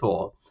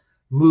people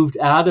moved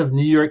out of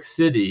New York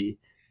City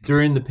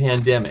during the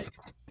pandemic.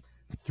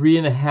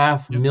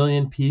 3.5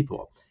 million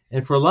people.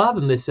 And for a lot of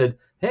them, they said,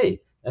 hey,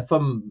 if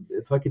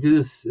I could do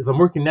this, if I'm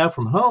working now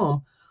from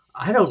home,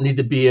 I don't need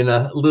to be in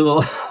a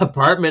little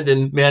apartment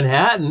in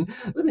Manhattan.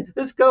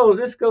 Let's go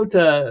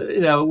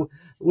to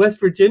West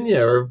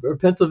Virginia or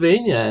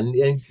Pennsylvania and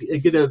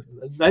get a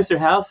nicer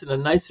house and a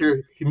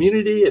nicer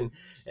community and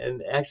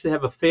actually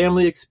have a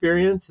family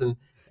experience. And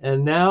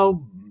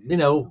now,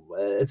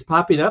 it's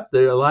popping up.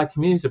 There are a lot of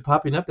communities are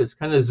popping up as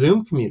kind of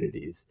Zoom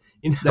communities.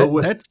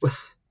 That's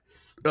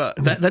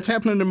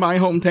happening in my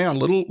hometown,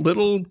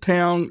 little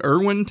town,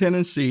 Irwin,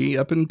 Tennessee.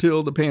 Up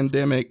until the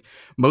pandemic,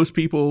 most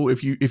people,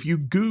 if you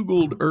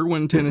Googled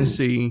Irwin,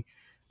 Tennessee,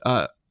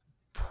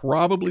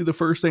 probably the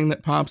first thing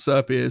that pops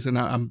up is, and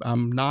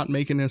I'm not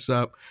making this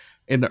up,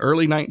 in the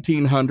early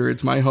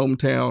 1900s, my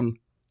hometown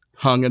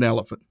hung an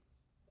elephant.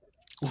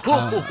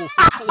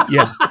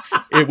 Yeah,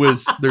 it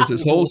was. There's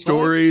this whole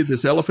story.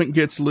 This elephant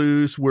gets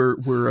loose. We're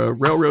a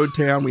railroad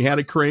town. We had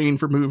a crane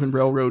for moving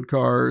railroad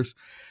cars.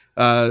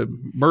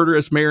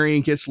 Murderous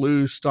Mary gets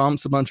loose,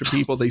 stomps a bunch of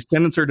people. They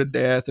sentence her to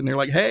death, and they're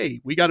like,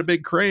 "Hey, we got a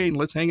big crane.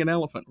 Let's hang an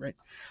elephant." Right?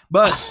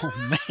 But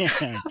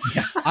man,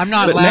 I'm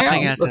not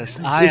laughing at this.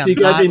 I am you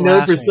got to be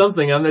known for laughing.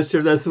 something. I'm not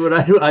sure that's what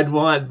I'd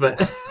want,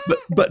 but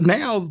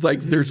now, like,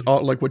 there's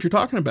all, like what you're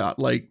talking about,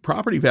 like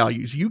property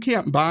values. You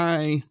can't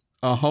buy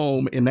a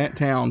home in that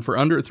town for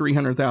under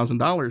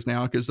 $300,000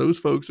 now, because those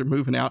folks are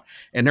moving out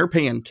and they're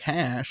paying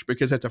cash,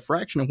 because that's a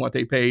fraction of what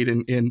they paid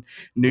in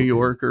New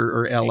York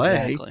or LA.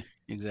 Exactly.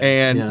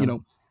 And,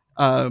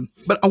 Yeah.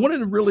 But I wanted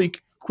to really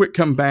quick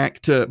come back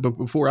to, but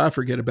before I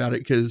forget about it,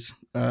 because,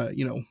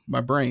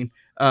 my brain,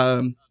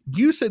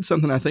 you said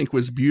something I think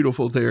was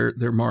beautiful there,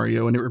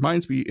 Mario. And it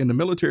reminds me, in the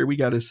military, we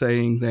got a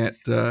saying that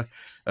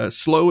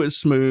slow is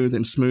smooth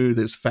and smooth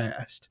is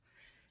fast.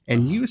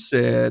 And you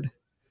said,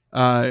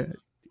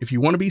 if you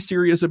want to be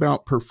serious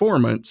about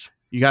performance,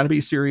 you got to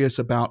be serious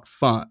about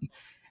fun.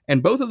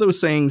 And both of those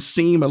sayings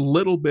seem a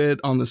little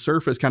bit on the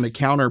surface kind of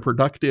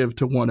counterproductive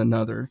to one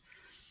another.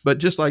 But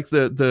just like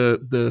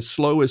the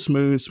slow is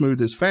smooth,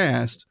 smooth is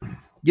fast,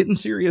 getting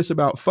serious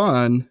about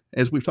fun,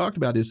 as we've talked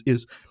about,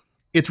 is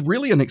it's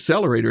really an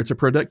accelerator. It's a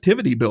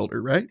productivity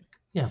builder, right?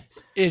 yeah.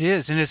 It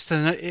is, and it's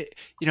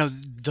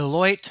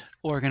Deloitte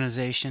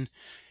organization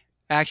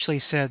actually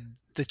said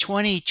the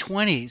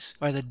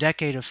 2020s are the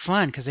decade of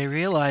fun, because they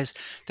realized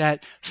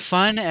that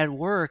fun at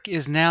work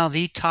is now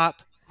the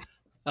top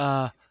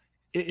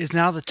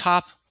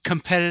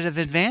competitive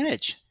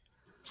advantage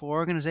for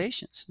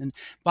organizations. And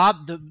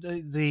Bob,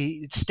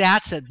 the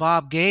stats that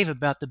Bob gave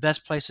about the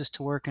best places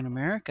to work in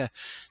America,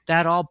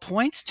 that all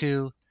points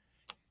to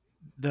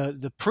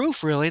the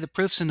proof. Really, the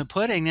proof's in the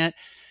pudding that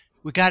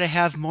we got to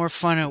have more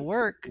fun at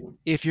work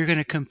if you're going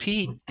to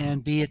compete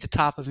and be at the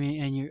top of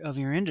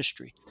your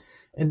industry.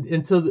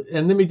 And so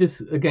let me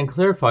just again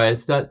clarify: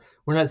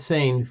 we're not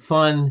saying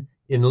fun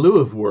in lieu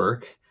of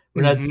work.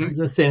 We're not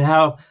saying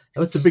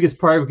what's the biggest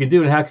part we can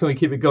do and how can we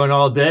keep it going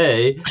all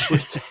day.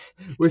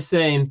 We're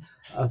saying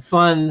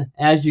fun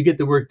as you get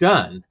the work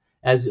done,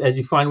 as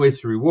you find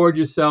ways to reward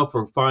yourself,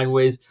 or find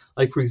ways,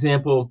 like, for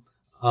example,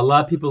 a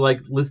lot of people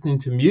like listening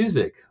to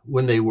music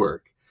when they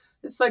work.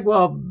 It's like,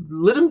 well,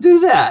 let them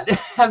do that.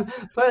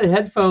 Put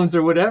headphones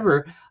or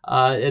whatever.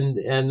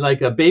 And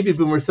like a baby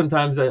boomer,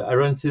 sometimes I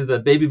run into the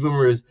baby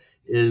boomer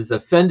is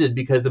offended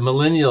because a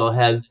millennial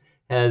has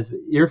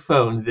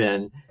earphones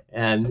in,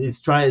 and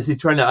is he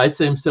trying to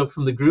isolate himself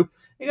from the group?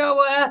 You go,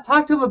 well,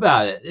 talk to him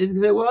about it. He's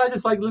say, well, I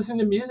just like listening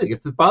to music.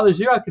 If it bothers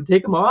you, I can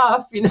take them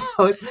off, And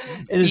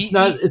it's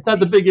not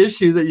the big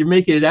issue that you're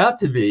making it out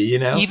to be,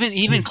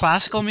 Even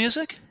classical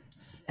music.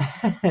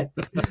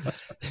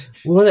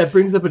 Well, that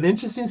brings up an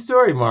interesting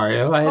story,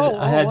 Mario. I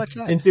had what's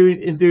that?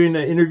 in doing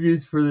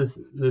interviews for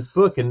this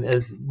book, and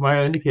as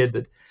Mario indicated,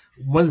 that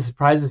one of the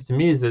surprises to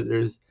me is that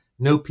there's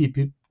no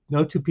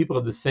two people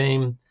have the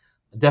same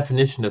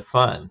definition of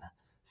fun.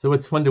 So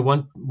what's fun to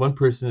one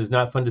person is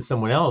not fun to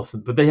someone else,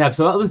 but they have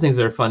some other things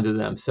that are fun to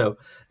them. So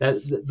that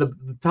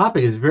the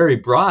topic is very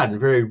broad and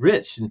very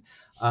rich. And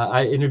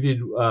I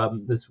interviewed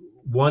this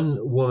one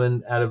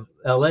woman out of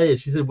LA, and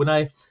she said, when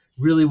I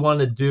really want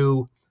to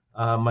do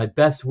my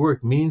best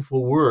work,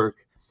 meaningful work,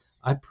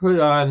 I put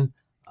on,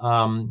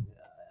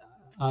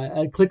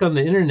 I click on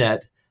the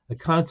internet, a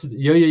concert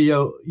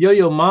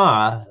Yo-Yo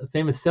Ma, a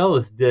famous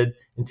cellist, did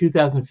in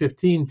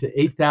 2015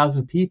 to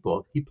 8,000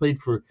 people. He played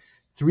for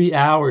 3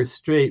 hours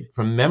straight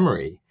from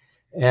memory.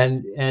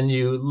 And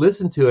you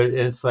listen to it, and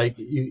it's like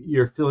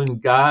you're feeling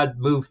God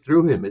move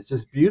through him. It's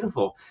just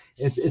beautiful.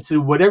 It's so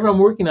whatever I'm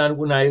working on,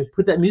 when I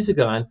put that music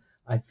on,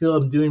 I feel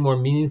I'm doing more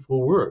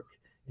meaningful work.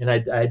 And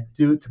I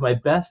do it to my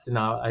best, and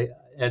I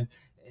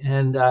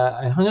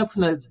hung up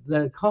from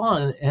that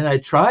call, and I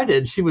tried it,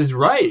 and she was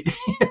right.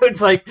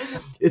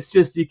 It's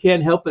just you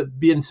can't help but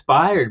be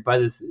inspired by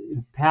this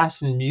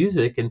passion in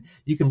music, and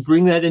you can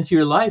bring that into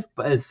your life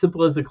by as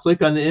simple as a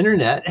click on the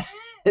internet.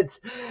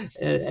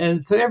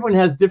 And so everyone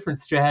has different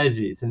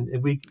strategies,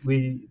 and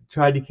we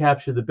tried to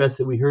capture the best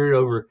that we heard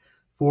over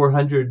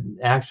 400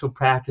 actual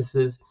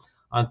practices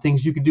on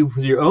things you could do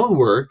for your own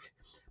work.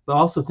 But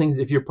also things,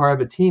 if you're part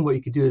of a team, what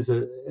you could do as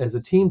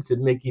a team to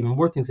make even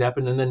more things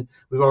happen. And then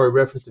we've already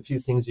referenced a few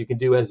things you can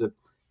do as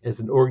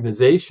an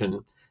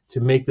organization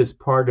to make this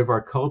part of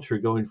our culture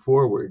going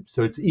forward.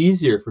 So it's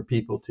easier for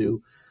people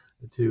to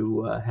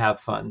have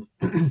fun.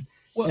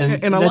 Well,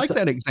 and I like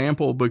that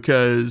example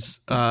because,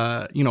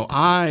 I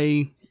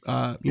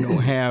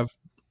have,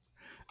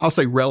 I'll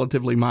say,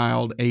 relatively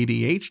mild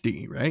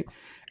ADHD, right?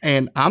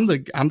 And I'm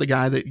the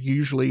guy that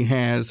usually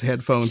has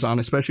headphones on,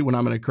 especially when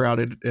I'm in a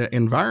crowded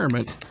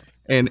environment.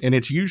 And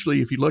it's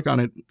usually, if you look on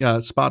it,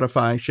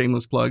 Spotify,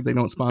 shameless plug, they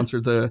don't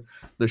sponsor the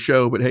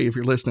show, but hey, if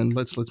you're listening,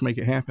 let's make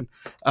it happen.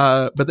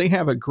 But they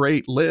have a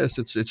great list.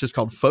 It's just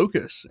called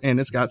Focus, and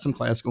it's got some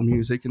classical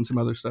music and some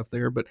other stuff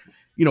there. But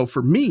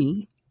for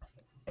me,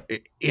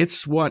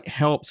 it's what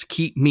helps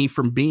keep me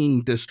from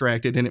being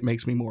distracted, and it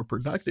makes me more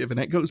productive. And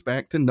that goes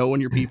back to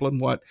knowing your people and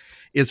what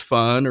is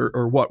fun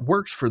or what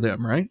works for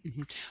them, right?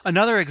 Mm-hmm.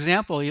 Another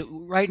example,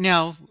 right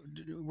now,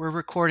 we're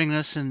recording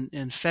this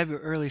in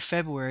February, early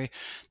February.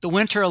 The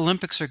Winter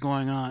Olympics are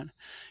going on.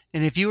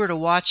 And if you were to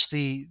watch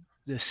the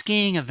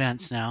skiing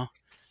events now,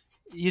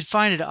 you'd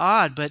find it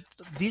odd, but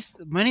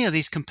many of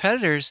these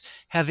competitors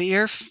have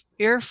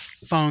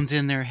earphones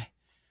in their,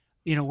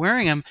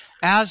 wearing them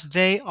as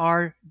they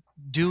are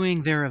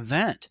doing their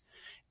event,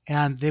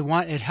 and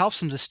it helps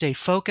them to stay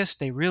focused.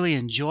 They really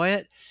enjoy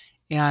it.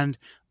 And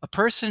a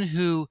person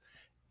who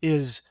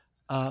is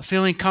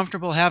feeling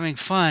comfortable, having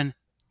fun,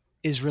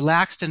 is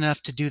relaxed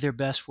enough to do their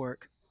best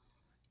work,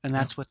 and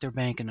that's what they're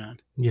banking on.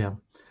 Yeah.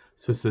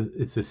 So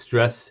it's a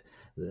stress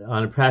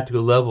on a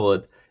practical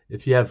level.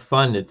 If you have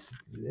fun, it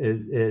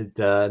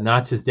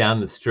notches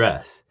down the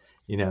stress,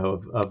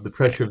 of the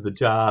pressure of the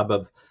job,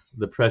 of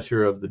the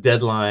pressure of the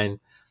deadline.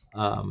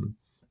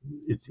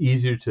 It's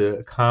easier to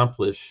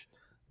accomplish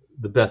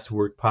the best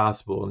work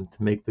possible and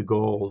to make the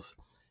goals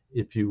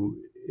if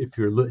you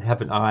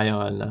have an eye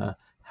on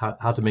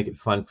how to make it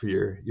fun for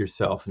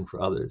yourself and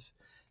for others.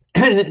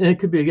 And it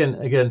could be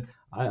again.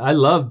 I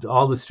loved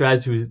all the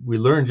strategies we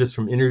learned just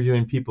from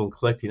interviewing people and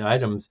collecting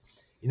items.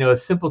 A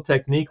simple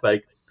technique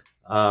like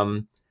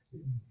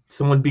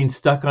someone being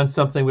stuck on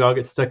something. We all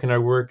get stuck in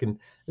our work, and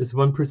as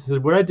one person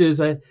said, what I do is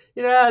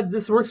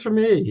this works for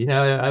me.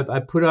 I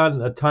put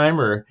on a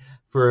timer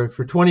for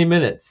 20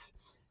 minutes,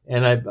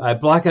 and I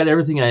block out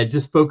everything. I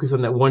just focus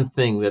on that one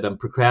thing that I'm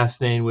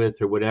procrastinating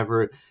with or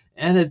whatever,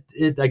 and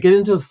I get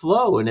into a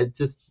flow, and it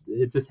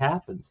just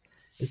happens.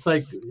 It's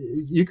like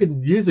you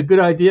can use a good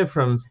idea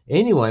from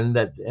anyone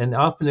and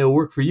often it'll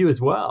work for you as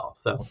well.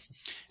 So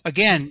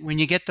again, when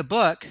you get the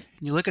book,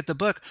 you look at the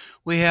book,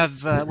 we have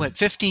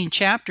 15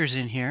 chapters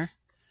in here.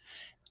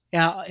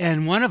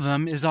 And one of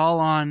them is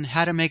all on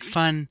how to make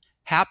fun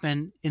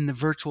happen in the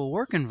virtual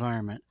work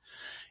environment.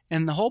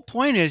 And the whole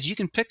point is you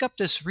can pick up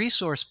this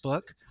resource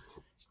book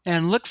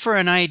and look for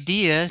an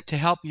idea to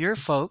help your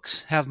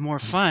folks have more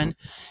fun.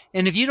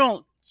 And if you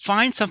don't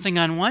find something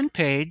on one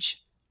page,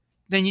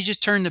 then you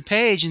just turn the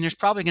page and there's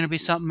probably going to be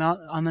something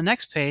on the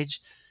next page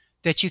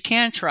that you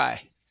can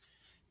try.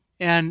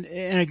 And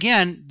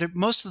again,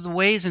 most of the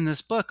ways in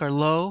this book are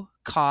low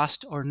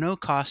cost or no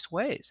cost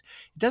ways.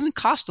 It doesn't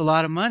cost a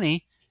lot of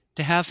money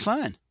to have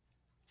fun.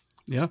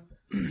 Yeah.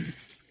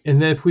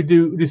 And then if we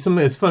do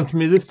something that's fun for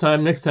me this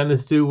time, next time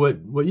let's do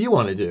what you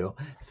want to do.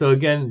 So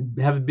again,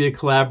 have it be a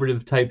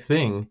collaborative type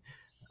thing.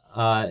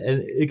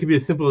 And it could be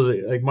as simple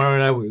as like Mario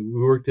and I, we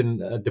worked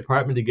in a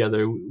department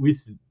together. We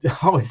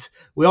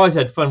always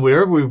had fun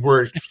wherever we've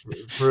worked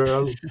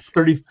for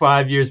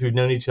 35 years. We've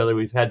known each other.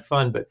 We've had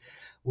fun, but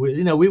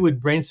we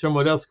would brainstorm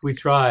what else could we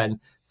try. And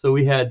so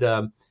we had,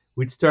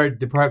 we'd start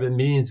department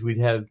meetings.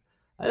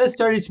 Let's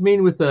start each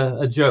meeting with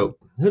a joke.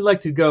 Who'd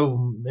like to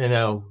go,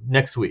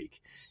 next week?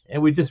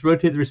 And we just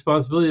rotate the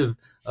responsibility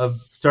of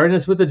starting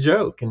us with a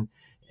joke.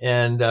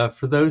 And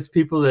for those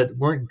people that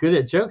weren't good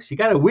at jokes, you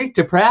got a week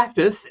to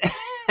practice.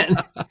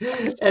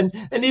 and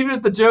even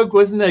if the joke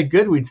wasn't that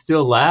good, we'd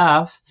still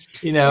laugh.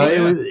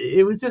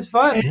 It was just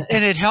fun.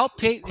 And it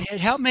helped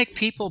make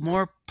people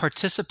more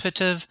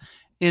participative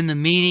in the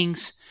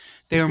meetings.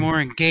 They were more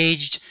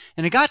engaged.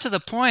 And it got to the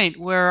point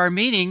where our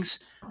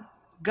meetings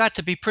got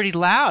to be pretty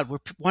loud, where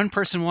one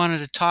person wanted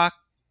to talk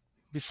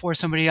before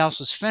somebody else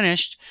was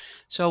finished.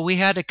 So we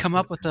had to come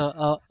up with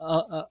a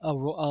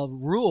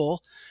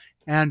rule.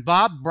 And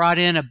Bob brought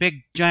in a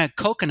big giant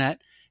coconut.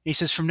 He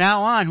says, from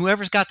now on,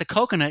 whoever's got the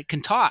coconut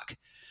can talk.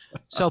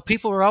 So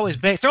people were always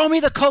throw me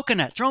the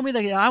coconut.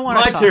 I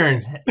want to talk. My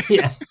turn.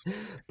 Yeah.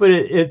 But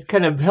it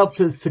kind of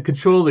helped us to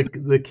control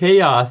the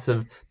chaos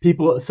of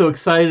people so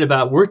excited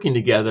about working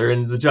together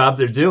and the job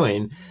they're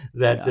doing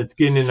that's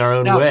getting in our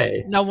own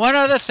way. Now, one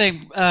other thing,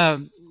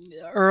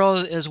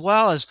 Earl, as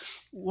well,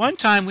 is one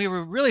time we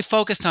were really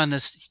focused on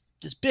this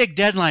big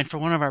deadline for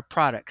one of our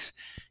products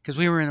because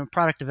we were in a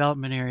product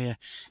development area.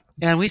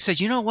 And we said,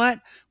 you know what?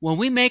 When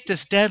we make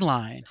this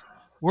deadline,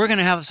 we're going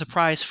to have a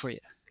surprise for you.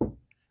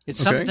 It's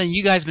something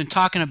you guys have been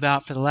talking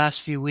about for the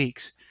last few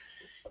weeks.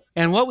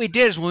 And what we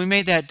did is when we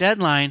made that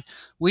deadline,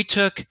 we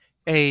took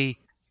an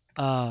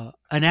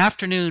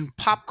afternoon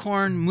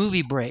popcorn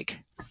movie break.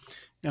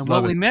 And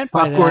what we meant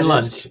by that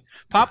is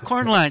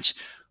popcorn lunch.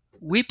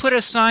 We put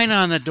a sign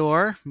on the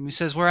door. And we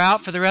says, we're out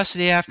for the rest of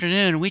the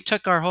afternoon. And we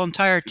took our whole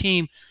entire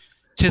team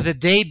to the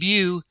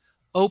debut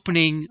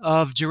opening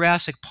of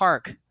Jurassic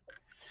Park.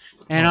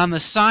 And on the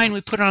sign we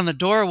put on the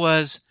door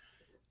was,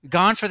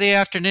 gone for the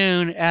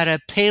afternoon at a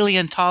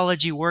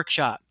paleontology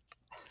workshop.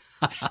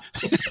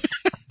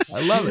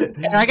 I love it.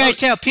 And I got to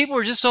tell, people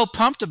were just so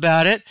pumped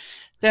about it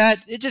that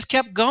it just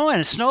kept going.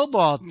 It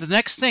snowballed. The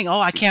next thing,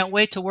 I can't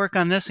wait to work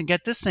on this and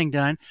get this thing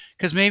done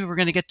because maybe we're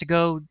going to get to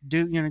go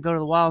to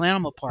the wild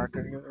animal park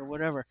or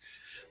whatever.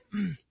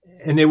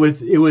 And it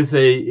was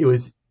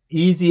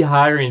easy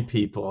hiring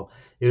people.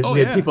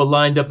 We had people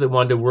lined up that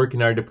wanted to work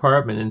in our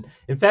department. And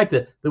in fact,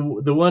 the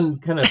one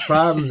kind of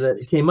problem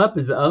that came up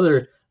is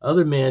other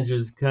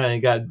managers kind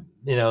of got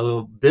a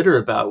little bitter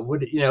about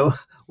what are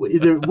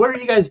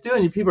you guys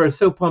doing? And people are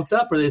so pumped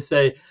up, or they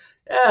say,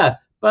 "Yeah,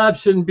 Bob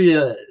shouldn't be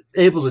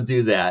able to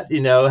do that.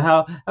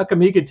 How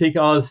come he could take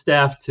all his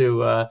staff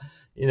to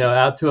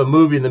out to a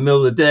movie in the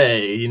middle of the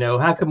day?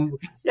 How come?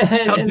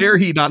 How dare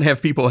he not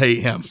have people hate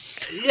him?"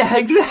 Yeah,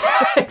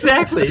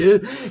 exactly.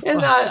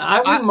 And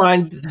I wouldn't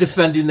mind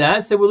defending that. I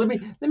said, well, let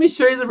me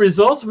show you the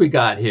results we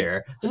got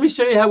here. Let me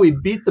show you how we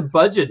beat the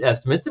budget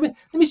estimates. Let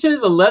me show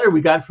you the letter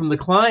we got from the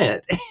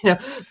client.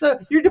 So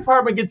your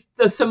department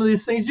does some of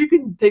these things. You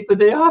can take the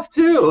day off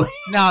too.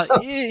 Now,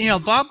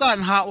 Bob got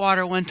in hot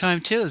water one time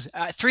too.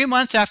 3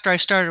 months after I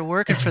started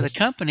working for the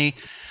company,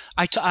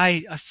 I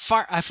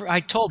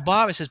told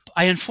Bob,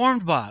 I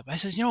informed Bob. I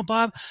says,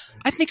 Bob,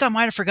 I think I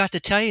might have forgot to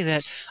tell you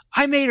that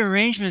I made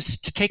arrangements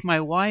to take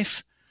my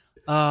wife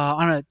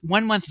on a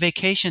 1-month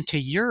vacation to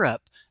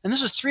Europe. And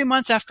this was 3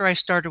 months after I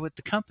started with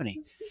the company.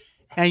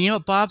 And you know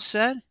what Bob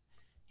said?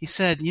 He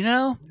said,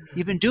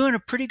 you've been doing a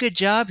pretty good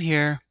job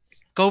here.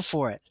 Go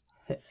for it.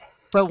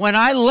 But when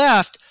I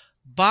left,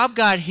 Bob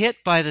got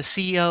hit by the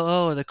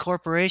COO of the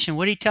corporation.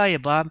 What did he tell you,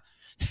 Bob?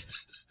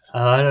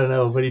 I don't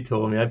know what he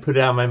told me. I put it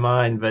out of my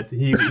mind, but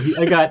I'm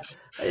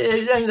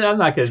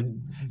not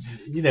going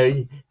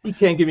to, he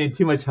can't give me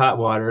too much hot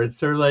water. It's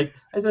sort of like,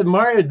 I said,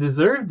 Mario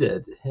deserved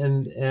it.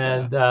 And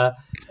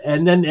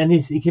then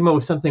he came up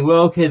with something,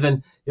 well, okay,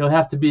 then you'll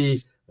have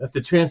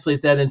to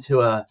translate that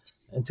into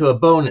a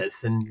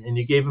bonus. And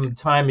you gave him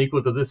time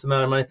equal to this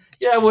amount of money.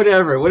 Yeah,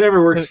 whatever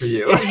works for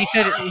you.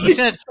 He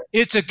said,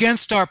 it's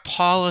against our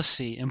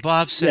policy. And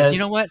Bob said, You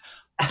know what?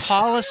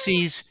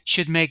 Policies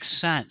should make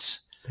sense.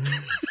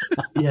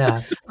 Yeah,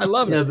 I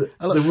love it.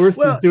 The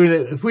worst is doing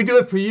it. If we do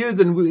it for you,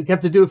 then we have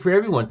to do it for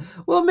everyone.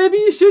 Well, maybe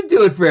you should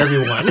do it for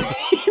everyone.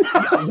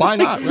 Yeah, why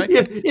not? Right?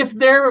 If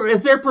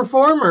they're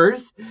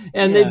performers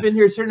and they've been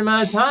here a certain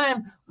amount of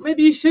time,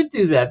 maybe you should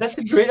do that. That's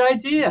a great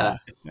idea.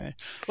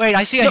 Wait,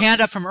 I see a hand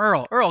up from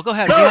Earl. Earl, go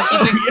ahead.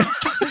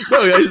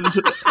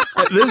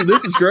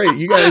 This is great.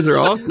 You guys are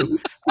awesome.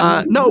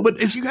 No, but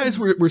as you guys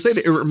were saying,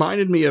 it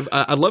reminded me of.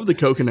 I love the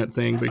coconut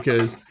thing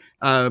because.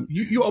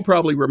 You all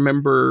probably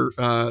remember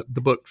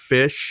the book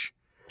Fish.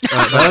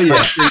 Oh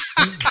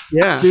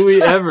yeah. Do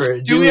we ever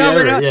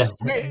know? Yeah.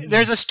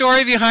 There's a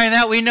story behind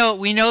that. We know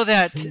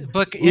that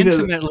book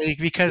intimately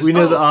because we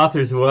know the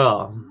authors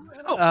well.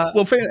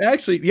 Well,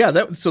 actually, yeah.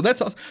 That's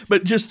awesome.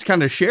 But just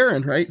kind of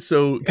sharing, right?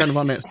 So, kind of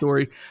on that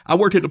story, I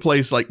worked at a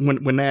place like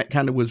when that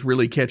kind of was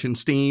really catching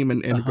steam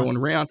and going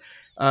around.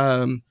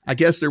 I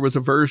guess there was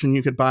a version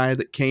you could buy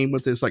that came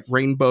with this like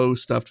rainbow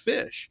stuffed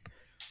fish.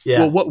 Yeah.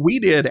 Well, what we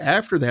did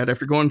after that,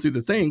 after going through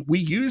the thing, we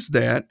used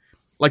that,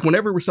 like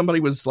whenever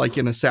somebody was like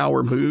in a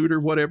sour mood or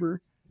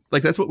whatever,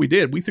 like that's what we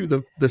did. We threw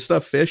the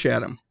stuffed fish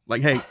at them,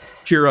 like, hey,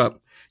 cheer up,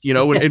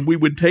 and we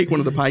would take one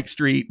of the Pike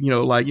Street,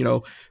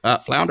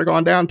 flounder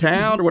going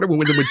downtown or whatever,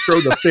 when they would throw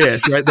the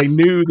fish, right? They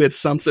knew that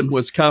something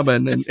was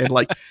coming and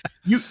like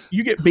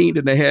you get beamed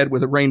in the head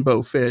with a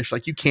rainbow fish,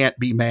 like you can't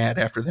be mad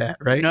after that,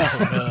 right? No.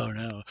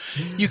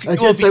 You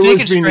won't be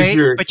thinking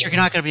straight, but you're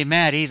not going to be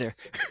mad either.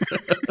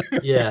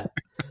 Yeah.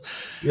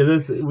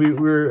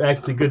 We're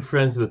actually good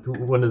friends with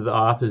one of the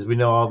authors. We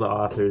know all the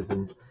authors,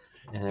 and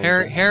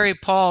Harry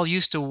Paul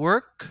used to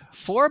work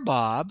for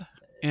Bob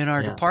in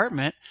our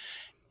department,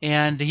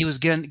 and he was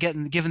given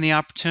the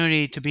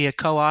opportunity to be a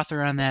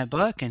co-author on that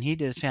book, and he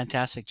did a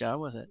fantastic job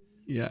with it.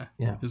 Yeah.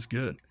 It's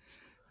good.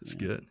 It's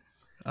good.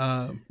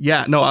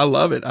 No, I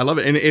love it.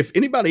 And if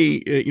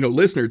anybody,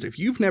 listeners, if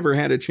you've never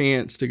had a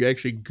chance to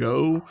actually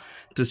go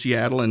to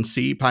Seattle and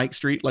see Pike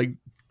Street, like.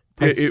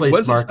 It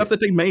wasn't market. Stuff that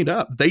they made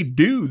up. They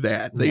do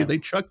that. They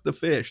chuck the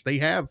fish. They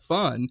have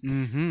fun.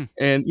 Mm-hmm.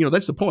 And,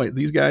 that's the point.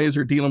 These guys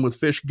are dealing with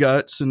fish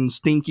guts and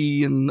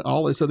stinky and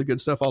all this other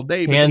good stuff all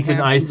day. Hands in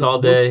ice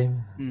all day.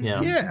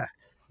 Yeah.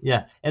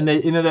 Yeah. And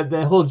they,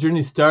 that whole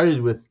journey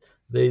started with,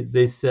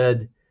 they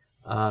said,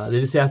 they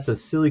just asked a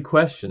silly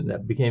question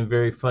that became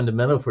very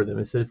fundamental for them.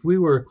 They said, if we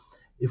were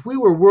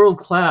world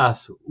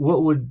class,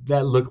 what would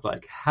that look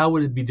like? How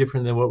would it be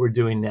different than what we're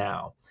doing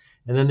now?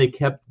 And then they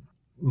kept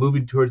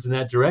moving towards in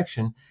that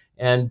direction,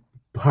 and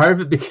part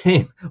of it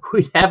became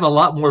we'd have a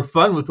lot more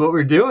fun with what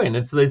we're doing.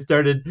 And so they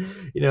started,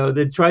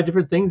 they tried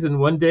different things, and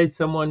one day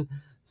someone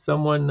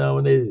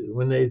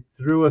when they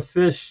threw a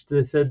fish,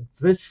 they said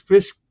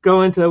fish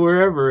go into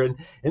wherever, and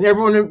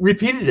everyone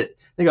repeated it.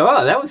 They go,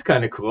 oh, that was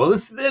kind of cool.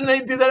 And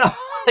they do that.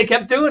 They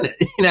kept doing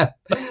it,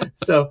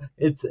 So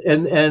it's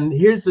and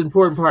here's the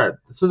important part.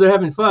 So they're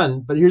having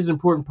fun, but here's the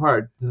important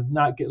part to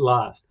not get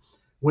lost.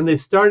 When they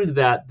started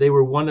that, they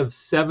were one of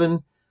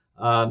 7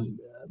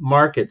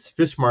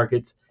 fish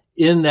markets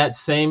in that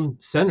same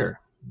center,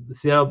 the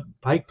Seattle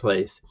Pike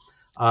Place.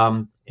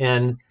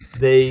 And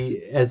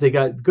as they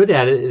got good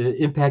at it, it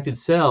impacted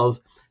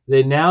sales.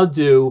 They now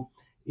do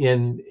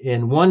in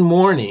one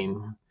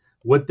morning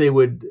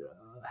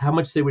how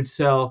much they would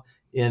sell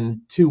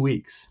in 2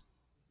 weeks.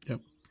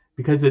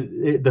 Because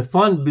the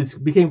fun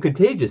became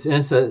contagious, and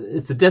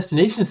it's a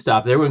destination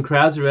stop. Everyone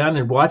crowds around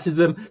and watches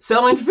them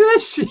selling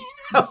fish,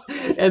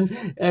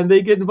 and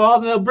they get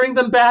involved, and they'll bring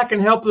them back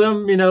and help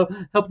them.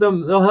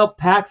 They'll help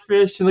pack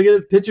fish, and they'll get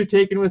a picture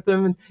taken with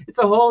them, and it's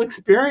a whole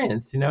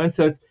experience, And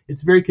so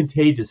it's very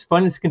contagious.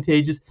 Fun is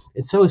contagious,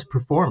 and so is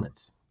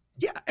performance.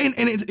 Yeah,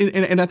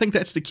 and I think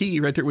that's the key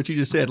right there. What you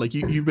just said, like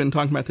you've been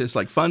talking about this,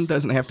 like fun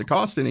doesn't have to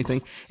cost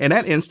anything. In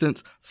that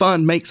instance,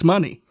 fun makes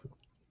money.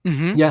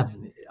 Mm-hmm. Yeah.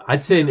 I'd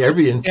say in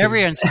every instance.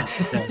 Every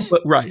instance does.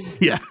 But, right.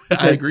 Yeah,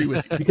 I agree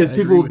with you. Because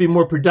people will be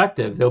more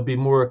productive. They'll be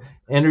more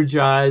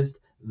energized.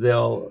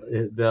 They'll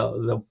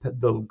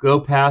go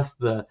past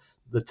the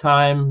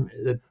time,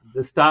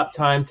 the stop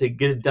time to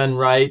get it done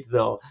right.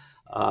 They'll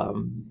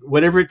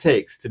whatever it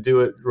takes to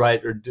do it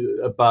right or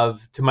do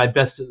above to my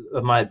best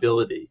of my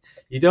ability.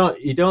 You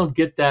don't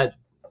get that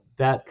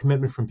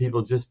commitment from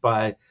people just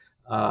by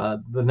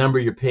the number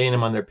you're paying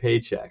them on their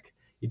paycheck.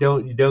 You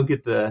don't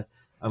get the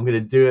I'm going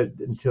to do it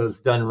until it's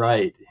done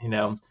right.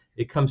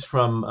 It comes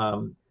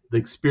from the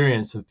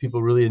experience of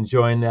people really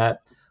enjoying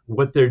that,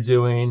 what they're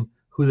doing,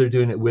 who they're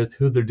doing it with,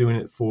 who they're doing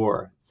it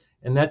for.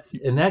 And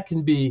that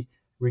can be,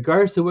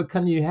 regardless of what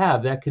company you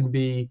have, that can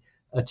be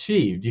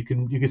achieved. You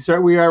can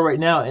start where you are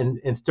right now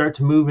and start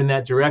to move in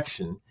that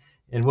direction.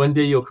 And one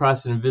day you'll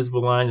cross an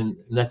invisible line, and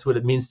that's what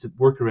it means to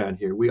work around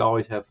here. We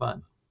always have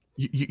fun.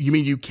 You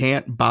mean you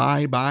can't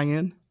buy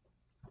in?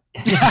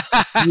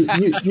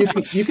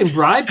 you can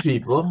bribe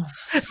people.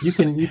 You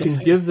can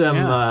give them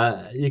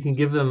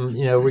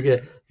we're gonna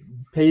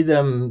pay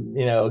them,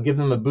 give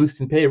them a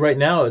boost in pay. Right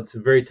now it's a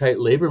very tight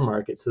labor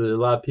market, so a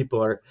lot of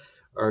people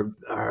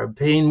are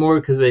paying more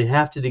because they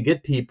have to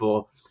get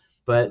people.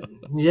 But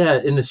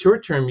yeah, in the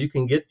short term you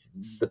can get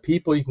the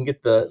people, you can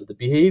get the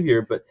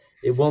behavior, but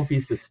it won't be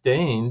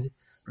sustained.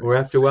 Or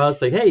after a while,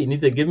 it's like, hey, you need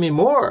to give me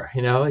more.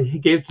 He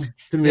gave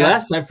to me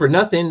last time for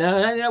nothing.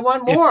 I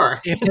want more.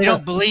 If they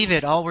don't believe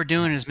it, all we're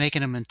doing is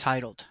making them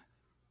entitled.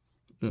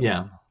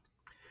 Yeah.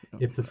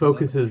 If the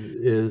focus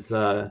is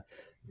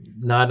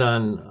not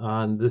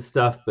on this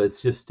stuff, but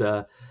it's just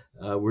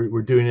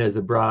we're doing it as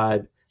a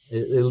bribe,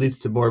 it leads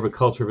to more of a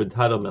culture of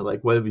entitlement.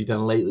 Like, what have you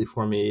done lately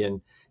for me? And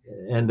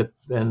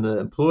the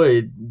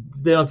employee,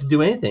 they don't have to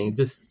do anything.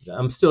 Just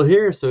I'm still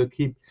here, so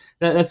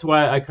that's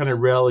why I kind of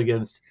rail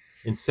against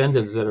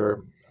incentives that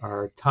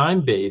are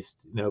time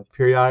based,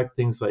 periodic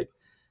things like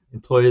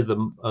employee of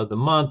the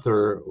month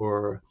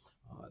or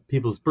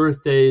people's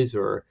birthdays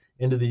or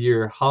end of the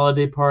year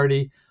holiday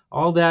party.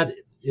 All that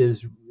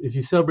is, if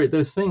you celebrate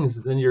those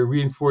things, then you're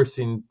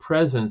reinforcing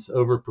presence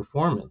over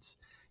performance.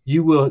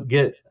 You will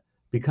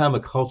become a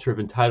culture of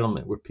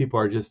entitlement where people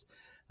are just,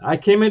 I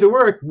came into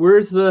work,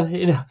 where's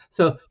the,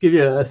 so give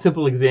you a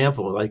simple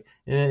example. Like,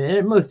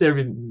 and most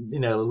every,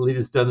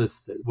 leader's done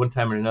this at one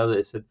time or another.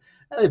 They said,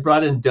 they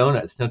brought in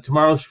donuts. Now,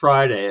 tomorrow's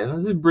Friday,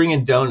 and let's bring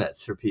in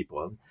donuts for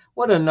people.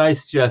 What a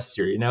nice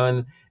gesture,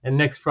 and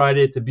next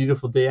Friday, it's a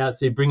beautiful day out,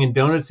 so you bring in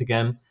donuts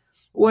again.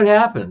 What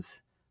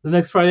happens the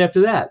next Friday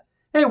after that?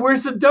 Hey,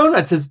 where's the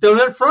donuts? It's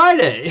Donut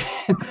Friday.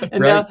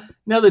 And right.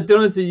 now the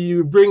donuts that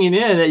you're bringing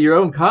in at your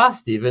own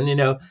cost even,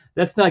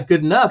 that's not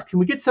good enough. Can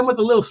we get some with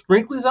the little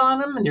sprinklers on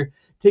them? And you're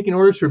taking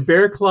orders for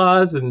bear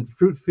claws and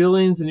fruit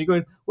fillings, and you're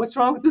going, what's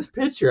wrong with this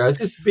picture? I was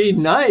just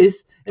being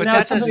nice, and now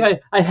it's something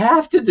I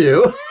have to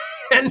do.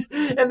 And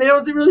they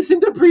don't really seem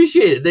to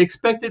appreciate it. They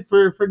expect it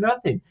for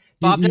nothing.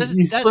 Bob,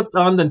 you slipped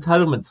on the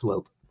entitlement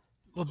slope.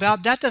 Well,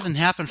 Bob, that doesn't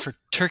happen for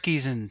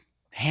turkeys and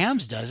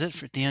hams, does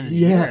it, at the end of the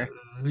year?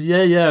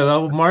 Yeah.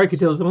 Well, Mark could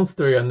tell his own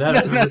story on that.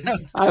 No.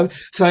 I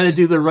was trying to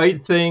do the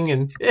right thing,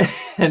 and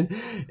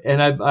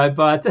I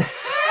bought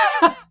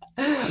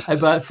I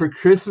bought for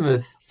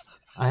Christmas.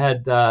 I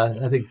had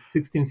I think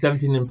 16,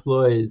 17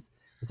 employees.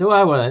 So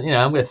I'm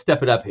going to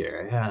step it up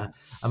here. Yeah.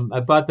 I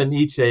bought them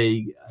each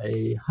a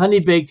honey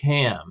baked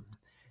ham.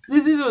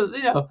 This is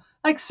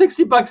like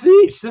 $60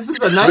 each. This is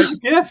a nice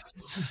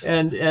gift.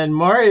 And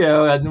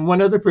Mario and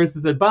one other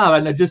person said, Bob, I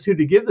know just who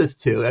to give this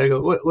to. And I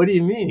go, what do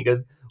you mean? He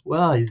goes,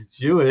 well, he's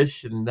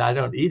Jewish and I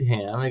don't eat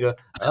ham. I go,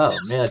 oh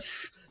man,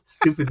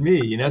 stupid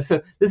me,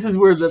 So this is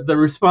where the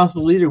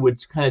responsible leader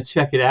would kind of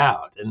check it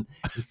out, and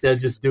instead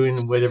of just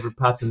doing whatever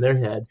pops in their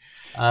head.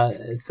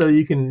 So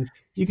you can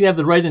have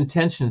the right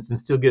intentions and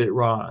still get it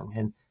wrong,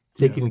 and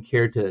taking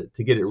care to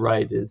get it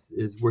right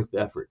is worth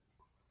the effort.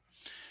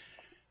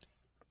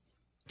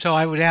 So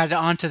I would add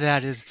on to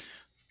that is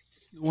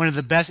one of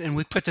the best, and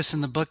we put this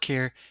in the book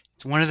here,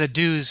 it's one of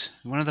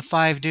the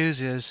 5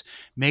 do's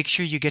is make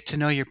sure you get to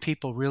know your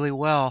people really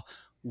well,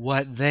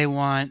 what they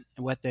want,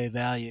 what they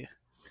value.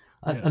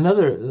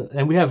 Another,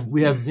 and we have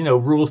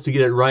rules to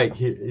get it right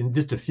here in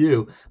just a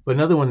few, but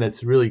another one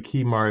that's really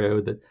key,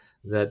 Mario,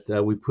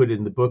 that we put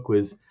in the book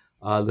was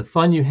the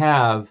fun you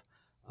have,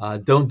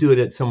 don't do it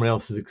at someone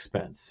else's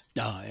expense.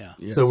 Oh yeah.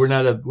 So we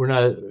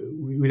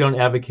we don't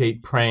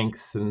advocate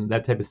pranks and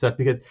that type of stuff,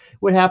 because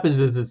what happens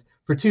is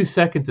for 2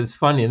 seconds it's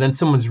funny, and then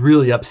someone's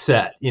really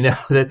upset,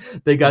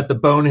 that they got the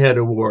Bonehead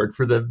Award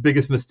for the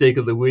biggest mistake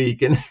of the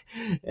week, and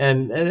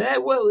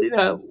well,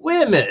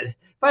 wait a minit.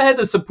 If I had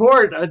the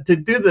support to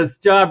do this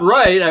job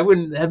right, I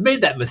wouldn't have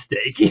made that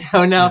mistake.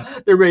 Now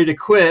they're ready to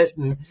quit,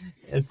 and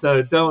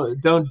so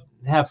don't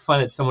have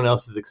fun at someone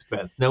else's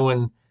expense. No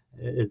one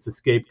is the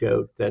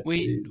scapegoat. There's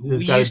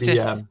got to be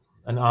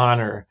an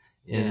honor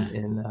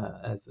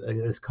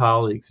as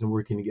colleagues and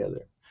working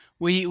together.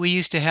 We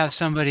used to have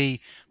somebody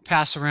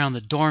pass around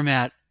the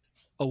doormat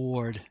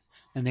award,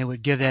 and they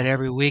would give that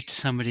every week to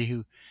somebody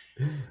who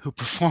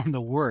performed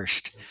the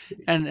worst.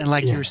 And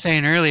like you were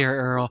saying earlier,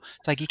 Earl,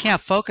 it's like you can't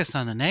focus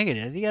on the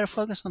negative. You got to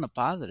focus on the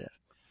positive.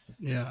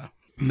 Yeah.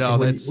 No,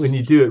 when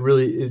you do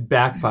it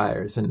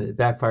backfires, and it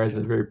backfires in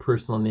a very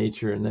personal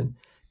nature, and then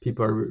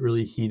people are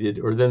really heated,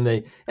 then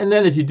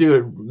if you do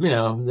it,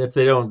 if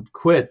they don't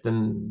quit,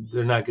 then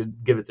they're not going to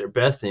give it their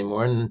best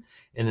anymore. And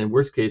in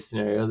worst case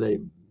scenario, they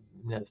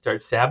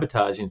start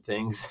sabotaging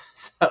things.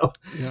 So,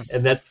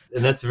 and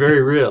that's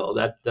very real.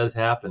 That does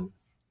happen.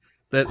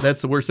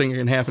 That's the worst thing that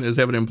can happen, is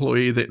have an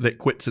employee that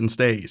quits and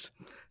stays.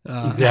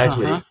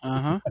 Exactly.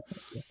 Well,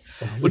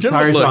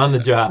 Retires on the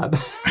job.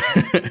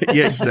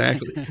 Yeah,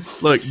 exactly.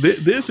 Look,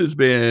 this has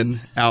been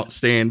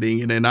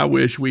outstanding, and I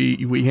wish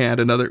we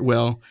had another.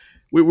 Well,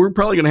 we're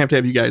probably going to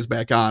have you guys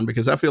back on,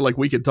 because I feel like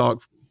we could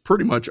talk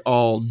pretty much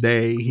all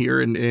day here,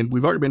 and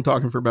we've already been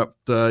talking for about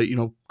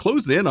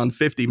closed in on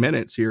 50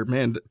 minutes here.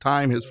 Man,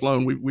 time has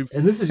flown.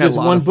 And this is just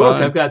one book.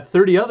 I've got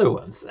 30 other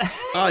ones.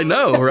 I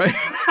know, right?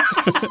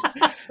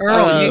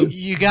 Earl,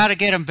 you got to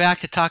get them back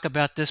to talk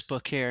about this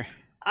book here.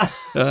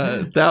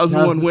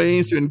 1,001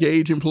 Ways to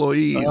Engage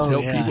Employees,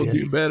 help people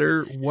do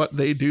better what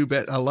they do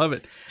best. I love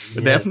it.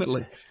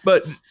 Definitely.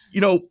 But,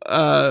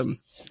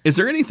 is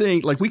there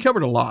anything, like, we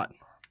covered a lot.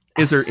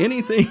 Is there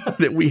anything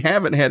that we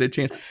haven't had a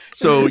chance?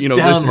 So,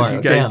 listeners, Mario,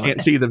 you guys can't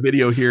see the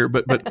video here,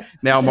 but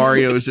now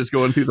Mario is just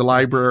going through the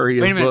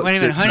library. Wait a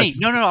minute, honey.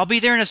 No, I'll be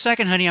there in a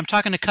second, honey. I'm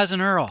talking to Cousin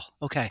Earl.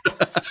 Okay.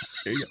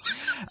 There you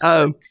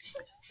go.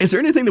 Is there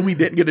anything that we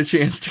didn't get a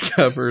chance to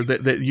cover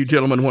that you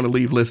gentlemen want to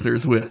leave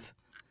listeners with?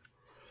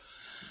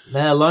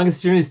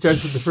 Longest journey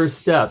starts with the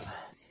first step.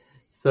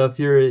 So if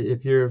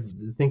you're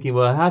thinking,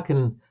 well, how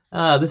can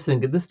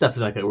this stuff is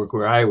not going to work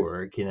where I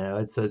work,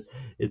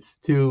 it's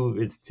too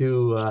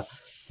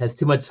has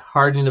too much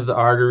hardening of the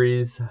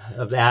arteries,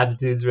 of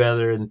attitudes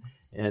rather, and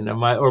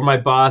my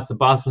boss, the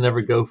boss will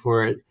never go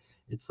for it.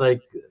 It's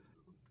like,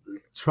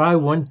 try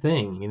one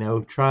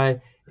thing,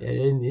 try,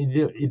 and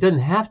it doesn't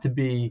have to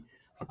be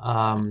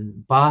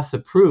boss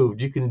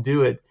approved. You can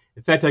do it.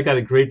 In fact, I got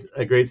a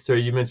great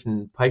story. You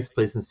mentioned Pike's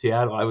Place in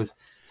Seattle. I was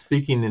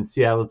speaking in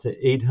Seattle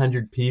to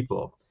 800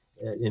 people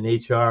in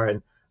HR,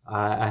 and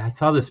I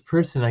saw this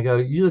person. I go,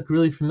 "You look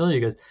really familiar."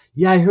 He goes,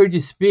 "Yeah, I heard you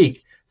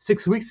speak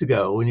 6 weeks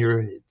ago when you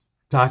were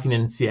talking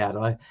in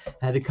Seattle. I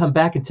had to come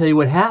back and tell you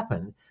what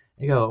happened."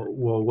 I go,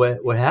 "Well,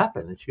 what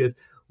happened?" And she goes,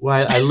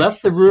 "Well, I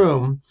left the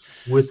room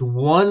with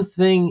one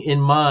thing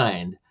in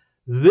mind.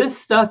 This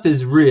stuff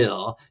is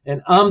real,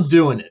 and I'm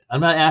doing it.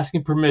 I'm not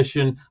asking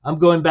permission. I'm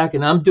going back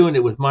and I'm doing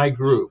it with my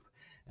group."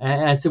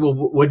 And I said, "Well,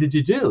 what did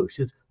you do?"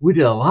 She says, "We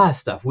did a lot of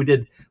stuff.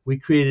 We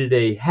created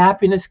a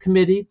happiness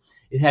committee.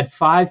 It had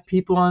 5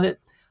 people on it.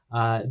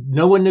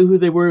 No one knew who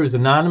they were. It was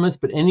anonymous,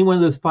 but any one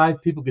of those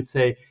 5 people could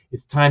say,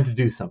 it's time to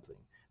do something.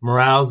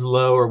 Morale's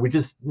low, or we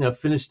just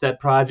finished that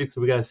project, so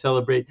we got to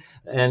celebrate.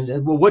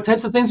 And well, what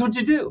types of things would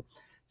you do?"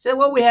 Said,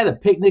 "Well, we had a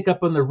picnic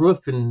up on the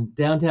roof in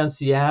downtown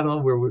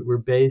Seattle where we're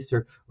based,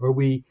 or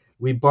we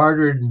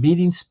bartered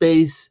meeting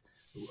space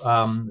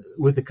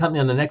with the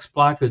company on the next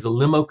block. There's a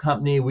limo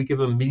company. We give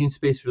them meeting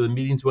space for the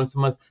meetings once a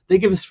month. They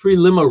give us free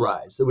limo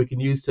rides that we can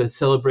use to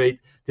celebrate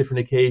different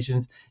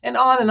occasions," and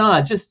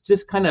on,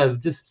 just kind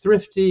of just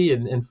thrifty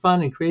and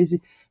fun and crazy.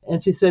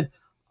 And she said,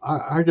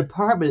 our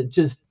department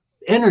just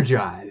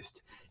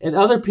energized. And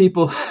other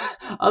people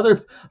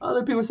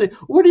say,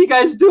 "What are you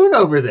guys doing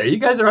over there? You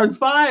guys are on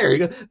fire."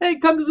 You go, "Hey,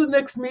 come to the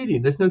next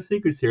meeting." There's no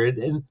secrets here.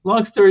 And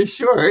long story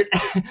short,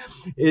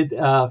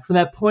 from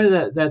that point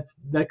of that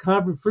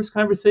first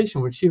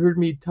conversation where she heard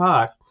me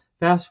talk,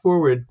 fast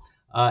forward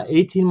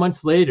 18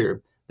 months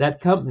later, that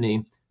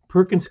company,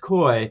 Perkins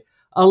Coie,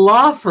 a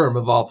law firm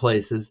of all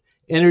places,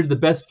 entered the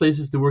best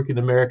places to work in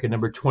America,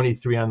 number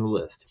 23 on the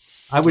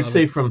list. I would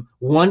say from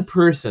one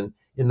person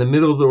in the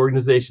middle of the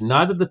organization,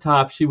 not at the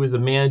top. She was a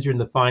manager in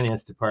the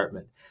finance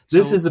department.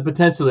 This is a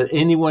potential that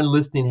anyone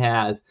listening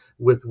has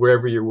with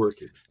wherever you're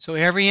working. So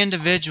every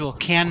individual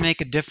can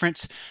make a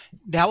difference.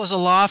 That was a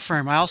law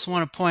firm. I also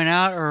want to point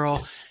out,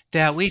 Earl,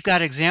 that we've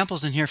got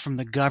examples in here from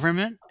the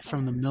government,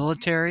 from the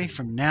military,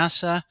 from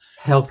NASA.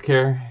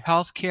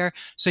 Healthcare.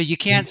 So you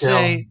can't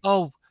say,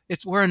 "Oh,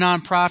 we're a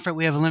nonprofit.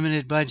 We have a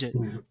limited budget."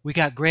 We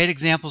got great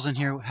examples in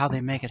here how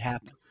they make it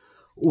happen.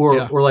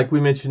 Or like we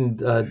mentioned,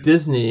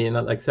 Disney, and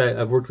like I said,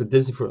 I've worked with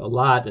Disney for a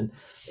lot, and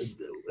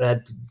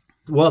at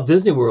Walt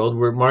Disney World,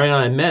 where Mario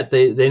and I met,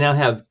 they now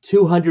have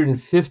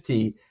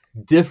 250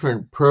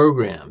 different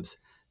programs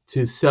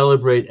to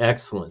celebrate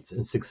excellence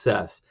and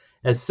success.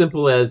 As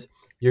simple as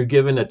you're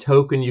given a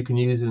token you can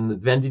use in the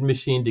vending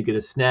machine to get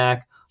a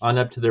snack, on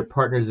up to their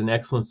Partners in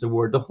Excellence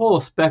Award, the whole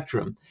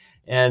spectrum.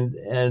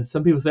 And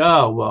some people say,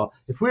 oh, well,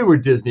 if we were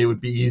Disney, it would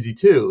be easy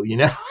too, you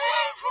know?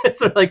 It's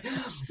sort of like,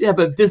 yeah,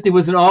 but Disney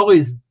wasn't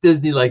always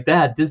Disney like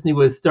that. Disney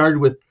was started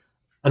with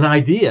an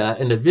idea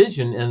and a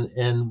vision.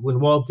 And when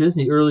Walt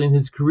Disney, early in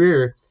his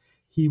career,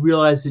 he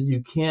realized that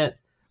you can't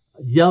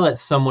yell at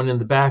someone in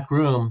the back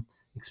room,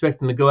 expect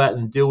them to go out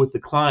and deal with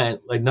the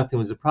client like nothing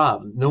was a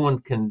problem. No one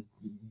can,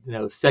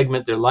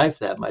 segment their life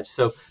that much.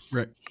 So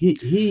right.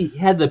 he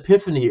had the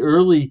epiphany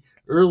early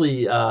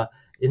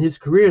in his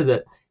career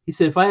that he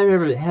said, if I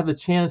ever have a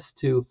chance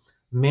to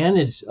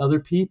manage other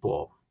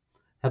people,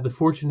 have the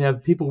fortune to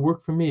have people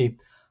work for me,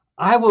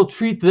 I will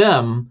treat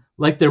them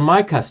like they're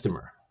my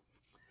customer.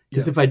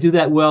 Because if I do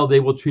that well, they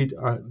will treat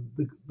the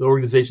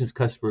organization's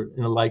customer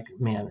in a like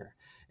manner.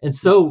 And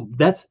so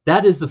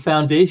that is the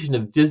foundation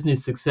of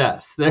Disney's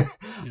success.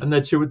 I'm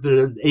not sure what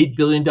the $8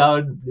 billion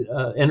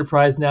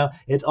enterprise now.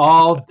 It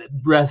all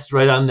rests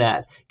right on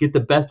that. Get the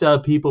best out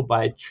of people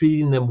by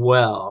treating them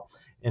well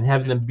and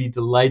having them be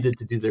delighted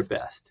to do their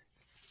best.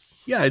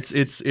 Yeah,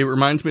 it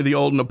reminds me of the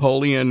old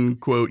Napoleon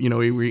quote.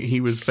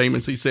 He was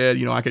famously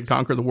said, I could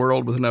conquer the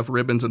world with enough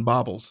ribbons and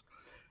baubles.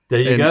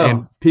 There you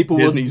go.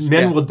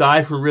 Men will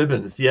die for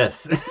ribbons.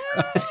 Yes.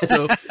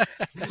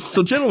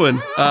 So gentlemen,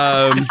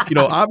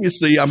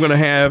 obviously I'm going to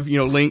have,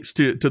 links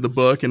to the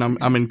book, and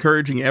I'm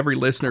encouraging every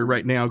listener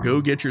right now,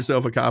 go get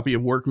yourself a copy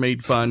of Work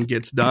Made Fun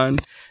Gets Done.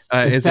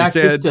 As I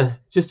said,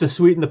 just to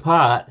sweeten the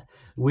pot,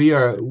 we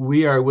are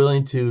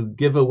willing to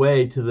give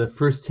away to the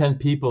first 10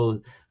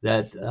 people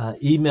that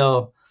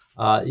email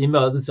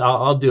this.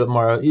 I'll do it,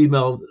 Mario.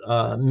 Email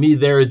me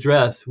their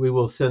address. We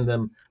will send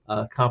them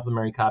a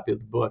complimentary copy of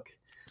the book.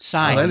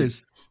 Signed. That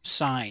is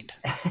signed.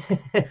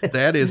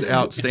 That is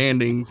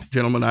outstanding,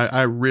 gentlemen.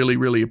 I really,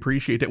 really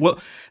appreciate it. Well,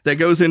 that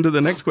goes into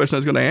the next question I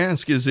was going to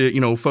ask is that,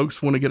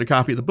 folks want to get a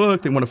copy of the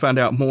book. They want to find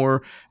out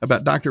more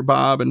about Dr.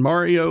 Bob and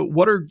Mario.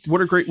 What are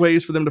great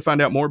ways for them to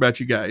find out more about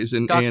you guys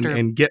and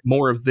get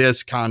more of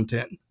this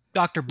content?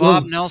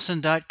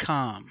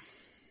 DrBobNelson.com.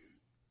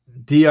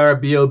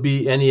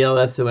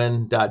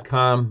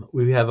 DrBobNelson.com.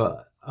 We have an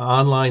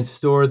online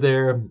store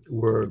there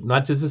where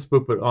not just this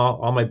book, but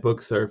all my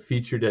books are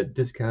featured at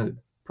discounted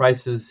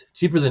prices,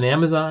 cheaper than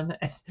Amazon.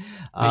 You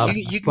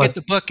can get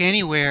the book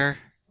anywhere,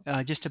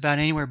 just about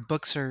anywhere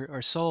books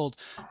are sold,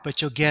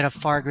 but you'll get a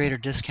far greater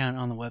discount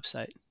on the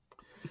website.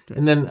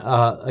 And then,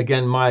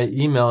 again, my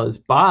email is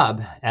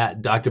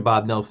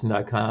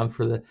bob@drbobnelson.com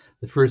for the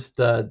first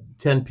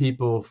 10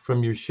 people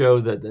from your show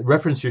that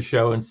reference your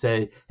show and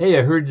say, hey,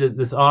 I heard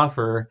this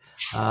offer.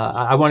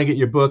 I want to get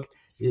your book.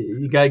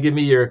 You got to give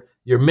me your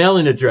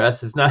mailing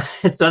address. It's not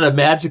a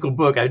magical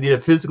book. I need a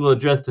physical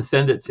address to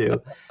send it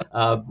to.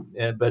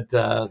 But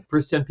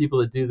first 10 people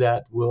that do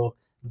that will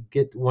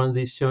get one of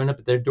these showing up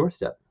at their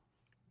doorstep.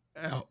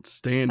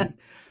 Outstanding.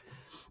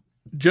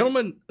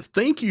 Gentlemen,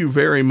 thank you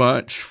very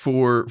much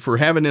for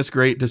having this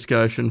great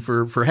discussion,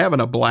 for having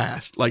a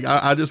blast. Like,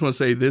 I just want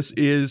to say this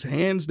is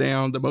hands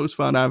down the most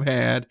fun I've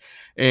had.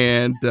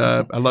 And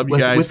I love you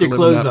guys with for your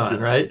living clothes up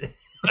on, right?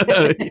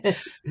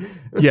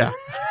 Yeah,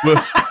 we'll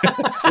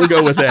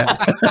go with that.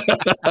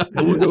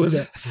 We'll go with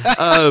that.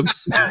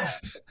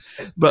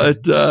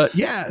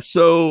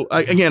 So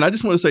again, I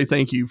just want to say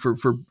thank you for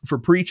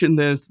preaching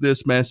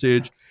this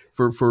message,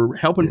 for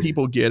helping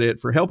people get it,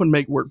 for helping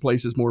make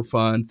workplaces more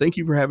fun. Thank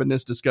you for having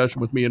this discussion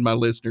with me and my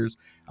listeners.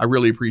 I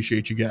really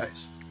appreciate you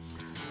guys.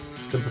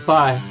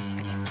 Simplify.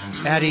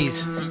 At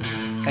ease.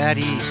 At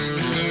ease.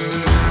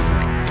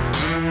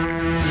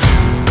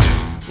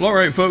 Well, all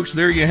right, folks,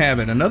 there you have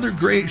it. Another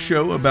great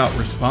show about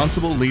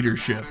responsible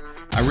leadership.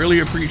 I really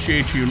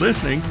appreciate you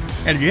listening.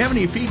 And if you have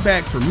any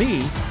feedback for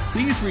me,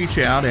 please reach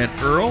out at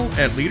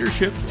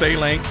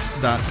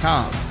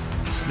earl@leadershipphalanx.com.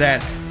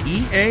 That's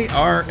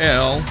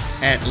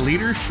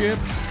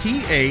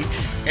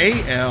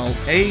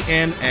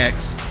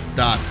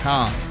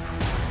EARL@leadershipphalanx.com.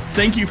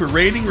 Thank you for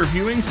rating,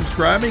 reviewing,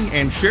 subscribing,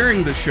 and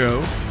sharing the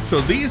show so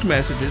these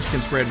messages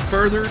can spread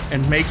further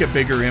and make a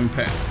bigger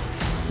impact.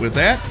 With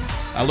that,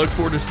 I look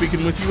forward to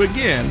speaking with you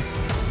again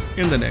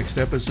in the next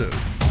episode.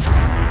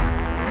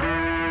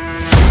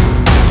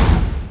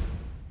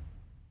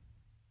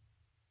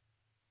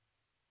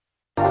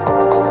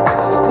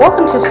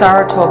 Welcome to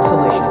Sarah Talk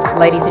Solutions.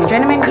 Ladies and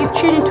gentlemen, you've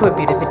tuned into a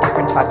bit of a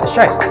different type of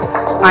show.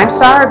 I'm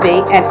Sarah B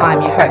and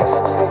I'm your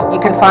host.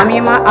 You can find me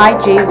on my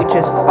IG, which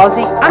is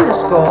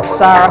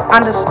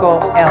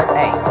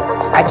Aussie_Sarah_LA.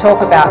 I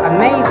talk about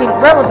amazing,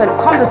 relevant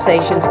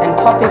conversations and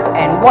topics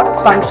and what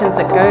functions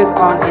that goes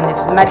on in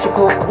this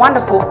magical,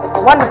 wonderful,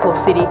 wonderful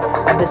city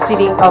of the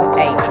City of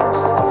Angels.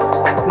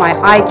 My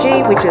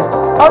IG, which is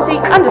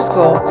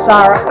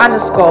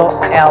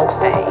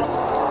Aussie_Sarah_LA.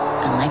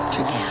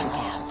 Electric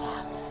acid.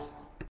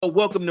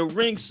 Welcome to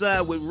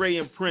Ringside with Ray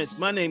and Prince.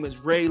 My name is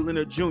Ray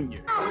Leonard Jr. Oh, is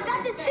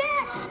that the set?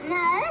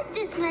 No, that's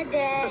just my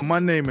dad. My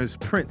name is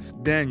Prince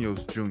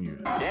Daniels Jr.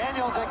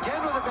 Daniels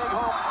again with a big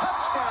home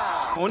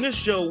touchdown. On this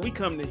show, we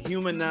come to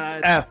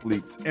humanize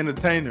athletes,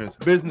 entertainers,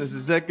 business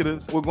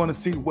executives. We're going to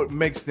see what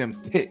makes them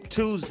tick.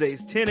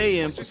 Tuesdays, 10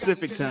 a.m.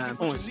 Pacific time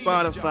on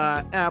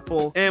Spotify,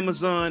 Apple,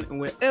 Amazon, and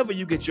wherever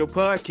you get your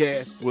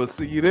podcasts. We'll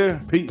see you there.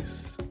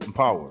 Peace and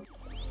power.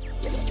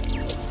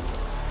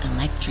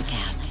 Electric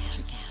acid.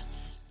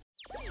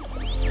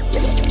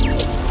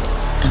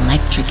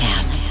 Electric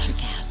acid.